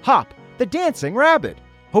S, Hop, the Dancing Rabbit,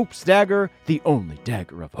 Hope's Dagger, the only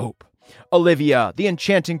dagger of hope, Olivia, the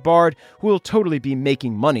enchanting bard who will totally be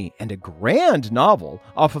making money and a grand novel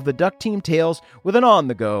off of the Duck Team tales with an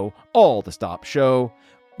on-the-go, all-the-stop show.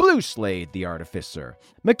 Blue Slade, the artificer.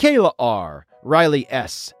 Michaela R., Riley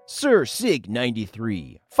S., Sir Sig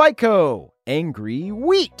 93, FICO, Angry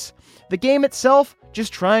Wheat. The game itself,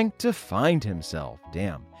 just trying to find himself.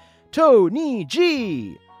 Damn. Tony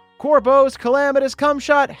G., Corbo's Calamitous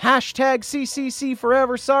Cumshot, hashtag CCC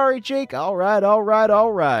forever. Sorry, Jake. All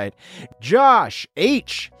right. Josh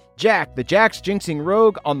H., Jack, the Jack's jinxing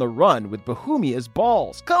rogue on the run with Bohemia's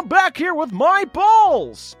balls. Come back here with my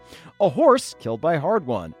balls! A horse killed by Hard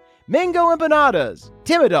One. Mango Empanadas.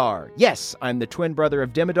 Timidar. Yes, I'm the twin brother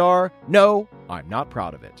of Dimidar. No, I'm not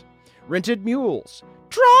proud of it. Rented Mules.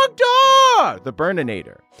 Trogdor, the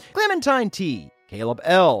Burninator. Clementine T. Caleb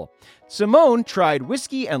L. Simone tried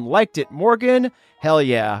whiskey and liked it, Morgan. Hell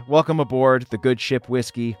yeah. Welcome aboard the good ship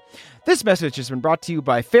whiskey. This message has been brought to you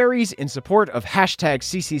by fairies in support of hashtag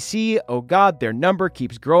CCC. Oh God, their number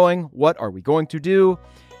keeps growing. What are we going to do?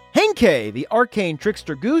 Henke, the arcane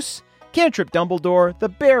trickster goose. Cantrip Dumbledore, the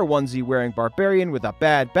bear onesie-wearing barbarian with a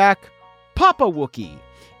bad back. Papa Wookie.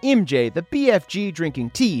 MJ, the BFG drinking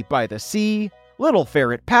tea by the sea. Little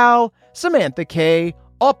Ferret Pal. Samantha K.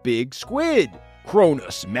 A Big Squid.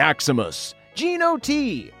 Cronus Maximus. Gino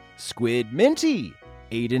T. Squid Minty.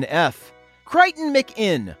 Aiden F. Crichton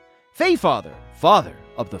McIn. Fayfather, father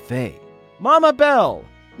of the Fae. Mama Bell.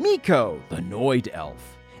 Miko, the Noid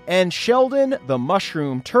Elf. And Sheldon, the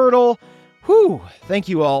Mushroom Turtle. Whew, thank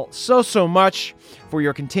you all so much for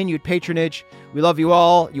your continued patronage. We love you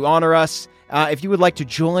all. You honor us. If you would like to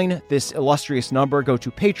join this illustrious number, go to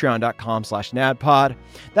patreon.com/nadpod.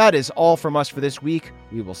 That is all from us for this week.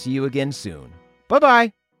 We will see you again soon.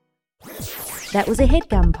 Bye-bye. That was a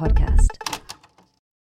HeadGum podcast.